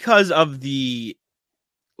 Because of the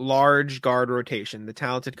large guard rotation, the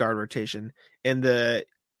talented guard rotation, and the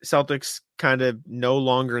Celtics kind of no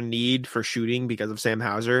longer need for shooting because of Sam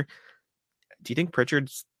Hauser, do you think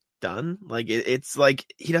Pritchard's done? Like it's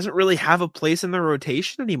like he doesn't really have a place in the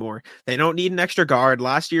rotation anymore. They don't need an extra guard.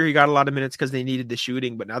 Last year he got a lot of minutes because they needed the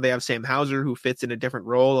shooting, but now they have Sam Hauser who fits in a different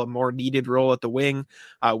role, a more needed role at the wing.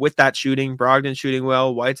 With that shooting, Brogdon shooting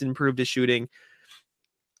well, White's improved his shooting.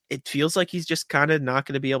 It feels like he's just kind of not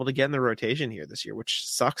going to be able to get in the rotation here this year, which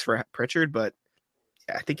sucks for Pritchard, but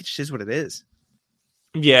I think it just is what it is.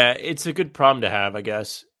 Yeah, it's a good problem to have, I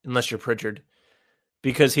guess, unless you're Pritchard,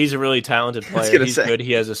 because he's a really talented I was player. gonna He's say. good.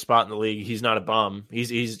 He has a spot in the league. He's not a bum.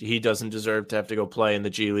 He doesn't deserve to have to go play in the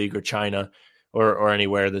G League or China or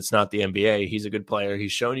anywhere that's not the NBA. He's a good player.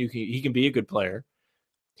 He's shown you he can be a good player.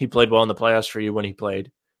 He played well in the playoffs for you when he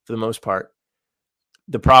played, for the most part.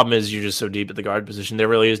 The problem is you're just so deep at the guard position. There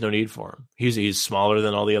really is no need for him. He's smaller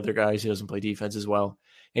than all the other guys. He doesn't play defense as well.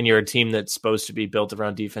 And you're a team that's supposed to be built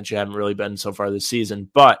around defense. You haven't really been so far this season,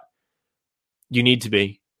 but you need to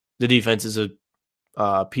be. The defense is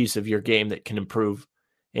a piece of your game that can improve,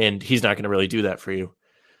 and he's not going to really do that for you.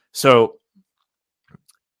 So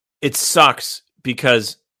it sucks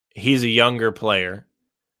because he's a younger player.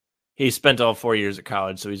 He spent all 4 years at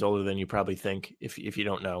college, so he's older than you probably think if you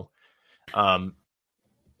don't know.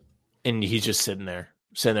 And he's just sitting there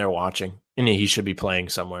watching, and he should be playing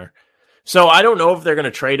somewhere. So I don't know if they're going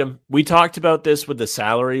to trade him. We talked about this with the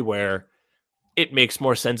salary where it makes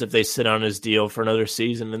more sense if they sit on his deal for another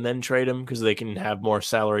season and then trade him because they can have more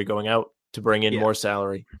salary going out to bring in more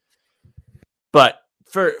salary. But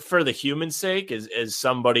for the human sake, as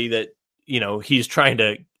somebody that, he's trying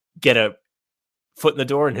to get a foot in the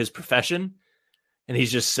door in his profession and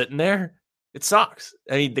he's just sitting there, it sucks.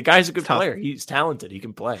 I mean, the guy's a good player. He's talented. He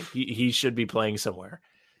can play. He should be playing somewhere.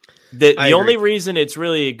 The only reason it's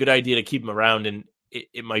really a good idea to keep him around, and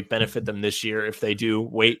it might benefit them this year if they do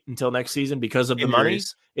wait until next season because of the money,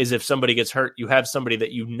 is if somebody gets hurt, you have somebody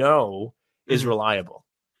that is reliable.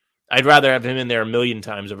 I'd rather have him in there a million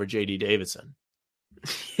times over JD Davison.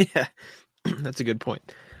 Yeah, that's a good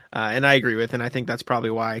point. And I agree with, and I think that's probably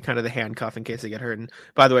why kind of the handcuff in case they get hurt. And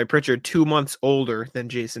by the way, Pritchard 2 months older than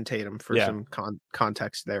Jason Tatum for some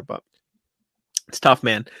context there, but it's tough,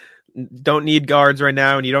 man. Don't need guards right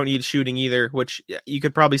now, and you don't need shooting either, which you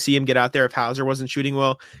could probably see him get out there if Hauser wasn't shooting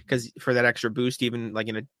well, because for that extra boost, even like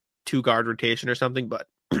in a 2-guard rotation or something. But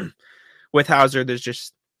with Hauser, there's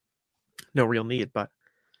just no real need, but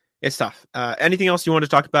it's tough. Anything else you want to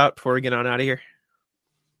talk about before we get on out of here?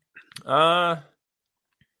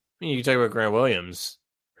 You can talk about Grant Williams.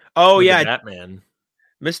 Oh, yeah. Batman.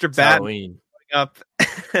 Mr. Batman up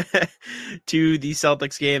to the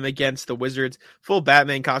Celtics game against the Wizards. Full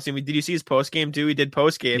Batman costume. Did you see his post game too? He did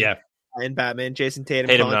post game. Yeah. In Batman. Jason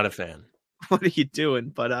Tatum. Not a fan. What are you doing?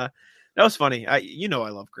 But that was funny. I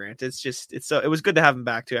love Grant. It was good to have him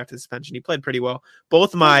back too after the suspension. He played pretty well.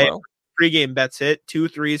 Both my pregame bets hit 2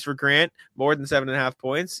 threes for Grant, more than 7.5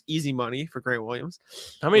 points. Easy money for Grant Williams.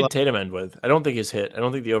 How many did Tatum end with? I don't think his hit. I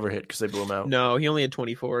don't think the over hit because they blew him out. No, he only had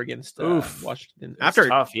 24 against Washington. That's after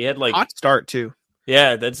tough. He had hot start too.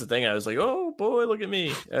 Yeah, that's the thing. I was like, oh boy, look at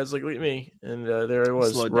me. I was like, look at me, and there I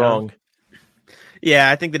was wrong. Down.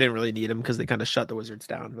 Yeah, I think they didn't really need him because they kind of shut the Wizards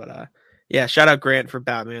down. But yeah, shout out Grant for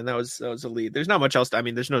Batman. That was a lead. There's not much else.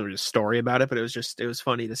 There's no real story about it, but it was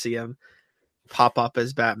funny to see him pop up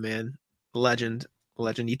as Batman. Legend.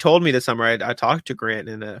 He told me this summer. I talked to Grant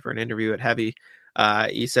for an interview at Heavy.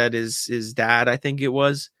 He said his dad, I think it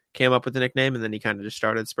was, came up with the nickname, and then he kind of just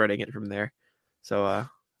started spreading it from there. So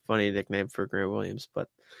funny nickname for Grant Williams. But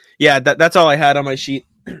yeah, that's all I had on my sheet.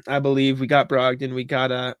 I believe we got Brogdon, we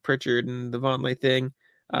got Pritchard and the Vonleh thing.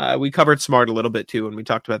 We covered Smart a little bit too when we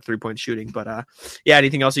talked about 3-point shooting. But yeah,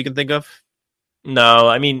 anything else you can think of? No,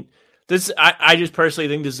 I mean this. I just personally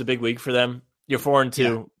think this is a big week for them. You're 4-2.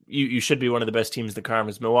 Yeah. You should be one of the best teams in the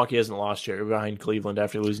conference. Milwaukee hasn't lost yet. You're behind Cleveland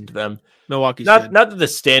after losing to them. Milwaukee's not that the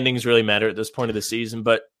standings really matter at this point of the season,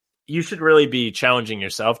 but you should really be challenging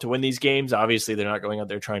yourself to win these games. Obviously, they're not going out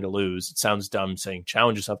there trying to lose. It sounds dumb saying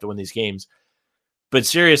challenge yourself to win these games. But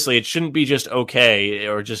seriously, it shouldn't be just okay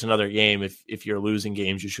or just another game. If you're losing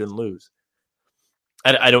games, you shouldn't lose.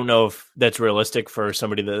 I don't know if that's realistic for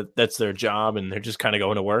somebody that's their job and they're just kind of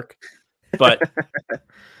going to work. But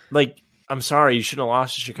I'm sorry, you shouldn't have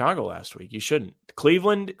lost to Chicago last week. You shouldn't.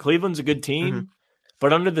 Cleveland's a good team,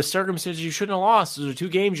 but under the circumstances, you shouldn't have lost. Those are 2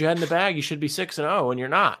 games you had in the bag. You should be 6-0, and you're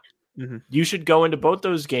not. Mm-hmm. You should go into both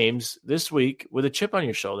those games this week with a chip on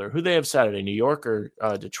your shoulder. Who they have Saturday, New York or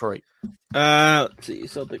Detroit? Let's see,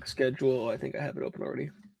 Celtics schedule. I think I have it open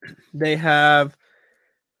already. They have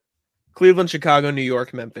Cleveland, Chicago, New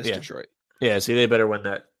York, Memphis, Detroit. Yeah, see, they better win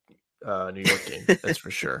that New York game. That's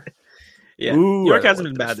for sure. Yeah, New York hasn't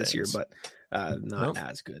been bad this year, but not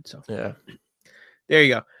as good. So yeah, there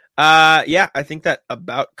you go. Yeah, I think that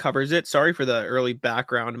about covers it. Sorry for the early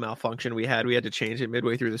background malfunction we had. We had to change it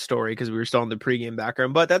midway through the story because we were still in the pregame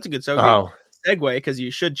background. But that's a good segue because you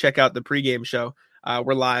should check out the pregame show.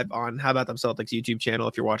 We're live on How About Them Celtics YouTube channel.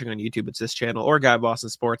 If you're watching on YouTube, it's this channel or Guy Boston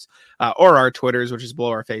Sports or our Twitters, which is Below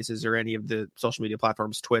Our Faces, or any of the social media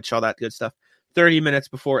platforms, Twitch, all that good stuff. 30 minutes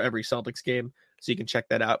before every Celtics game. So you can check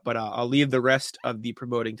that out. But I'll leave the rest of the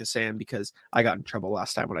promoting to Sam because I got in trouble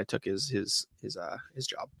last time when I took his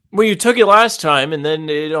job. Well, you took it last time and then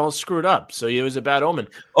it all screwed up. So it was a bad omen.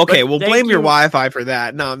 Okay, But well, thank blame your you- Wi-Fi for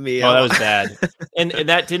that, not me. Oh, that was bad. and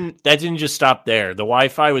that didn't just stop there. The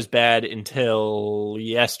Wi-Fi was bad until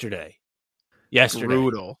yesterday.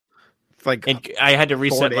 Brutal. It's like, And I had to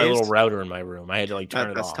reset my days? little router in my room. I had to turn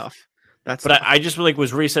it that's off. tough. That's But tough. I just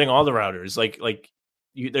was resetting all the routers.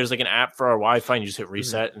 There's an app for our Wi-Fi, and you just hit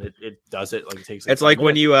reset, and it does it. It takes. It's 5 like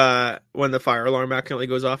when minutes. when the fire alarm accidentally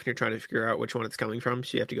goes off and you're trying to figure out which one it's coming from,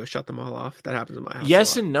 so you have to go shut them all off. That happens in my house.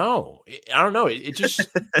 Yes a lot. and no. I don't know. It just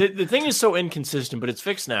the thing is so inconsistent, but it's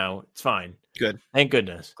fixed now. It's fine. Good. Thank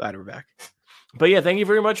goodness. Glad we're back. But yeah, thank you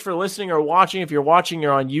very much for listening or watching. If you're watching,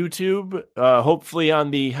 you're on YouTube. Hopefully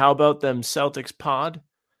on the How About Them Celtics pod,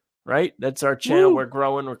 right? That's our channel. Woo! We're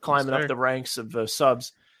growing. We're climbing Yes, up sir. the ranks of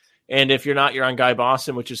subs. And if you're not, you're on Guy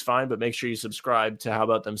Boston, which is fine. But make sure you subscribe to How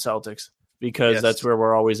About Them Celtics because Yes. that's where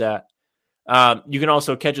we're always at. You can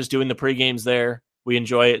also catch us doing the pre-games there. We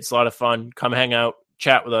enjoy it. It's a lot of fun. Come hang out,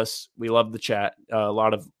 chat with us. We love the chat. A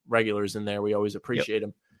lot of regulars in there. We always appreciate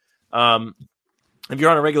them. If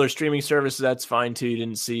you're on a regular streaming service, that's fine too. You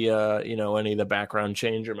didn't see, any of the background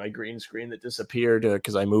change or my green screen that disappeared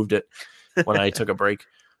because I moved it when I took a break.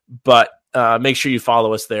 But make sure you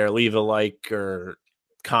follow us there. Leave a like or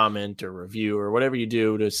comment or review or whatever you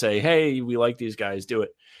do to say, hey, we like these guys. Do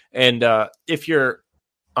it. And if you're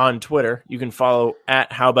on Twitter, you can follow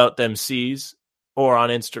at How About Them C's or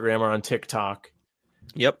on Instagram or on TikTok.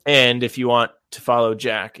 Yep. And if you want to follow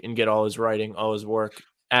Jack and get all his writing, all his work,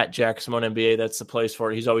 at Jack Simone NBA, that's the place for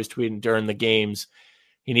it. He's always tweeting during the games.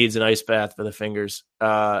 He needs an ice bath for the fingers.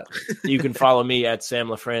 You can follow me at Sam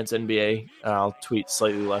LaFrance NBA. I'll tweet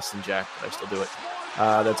slightly less than Jack, but I still do it.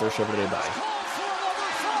 That's our show for today. Bye.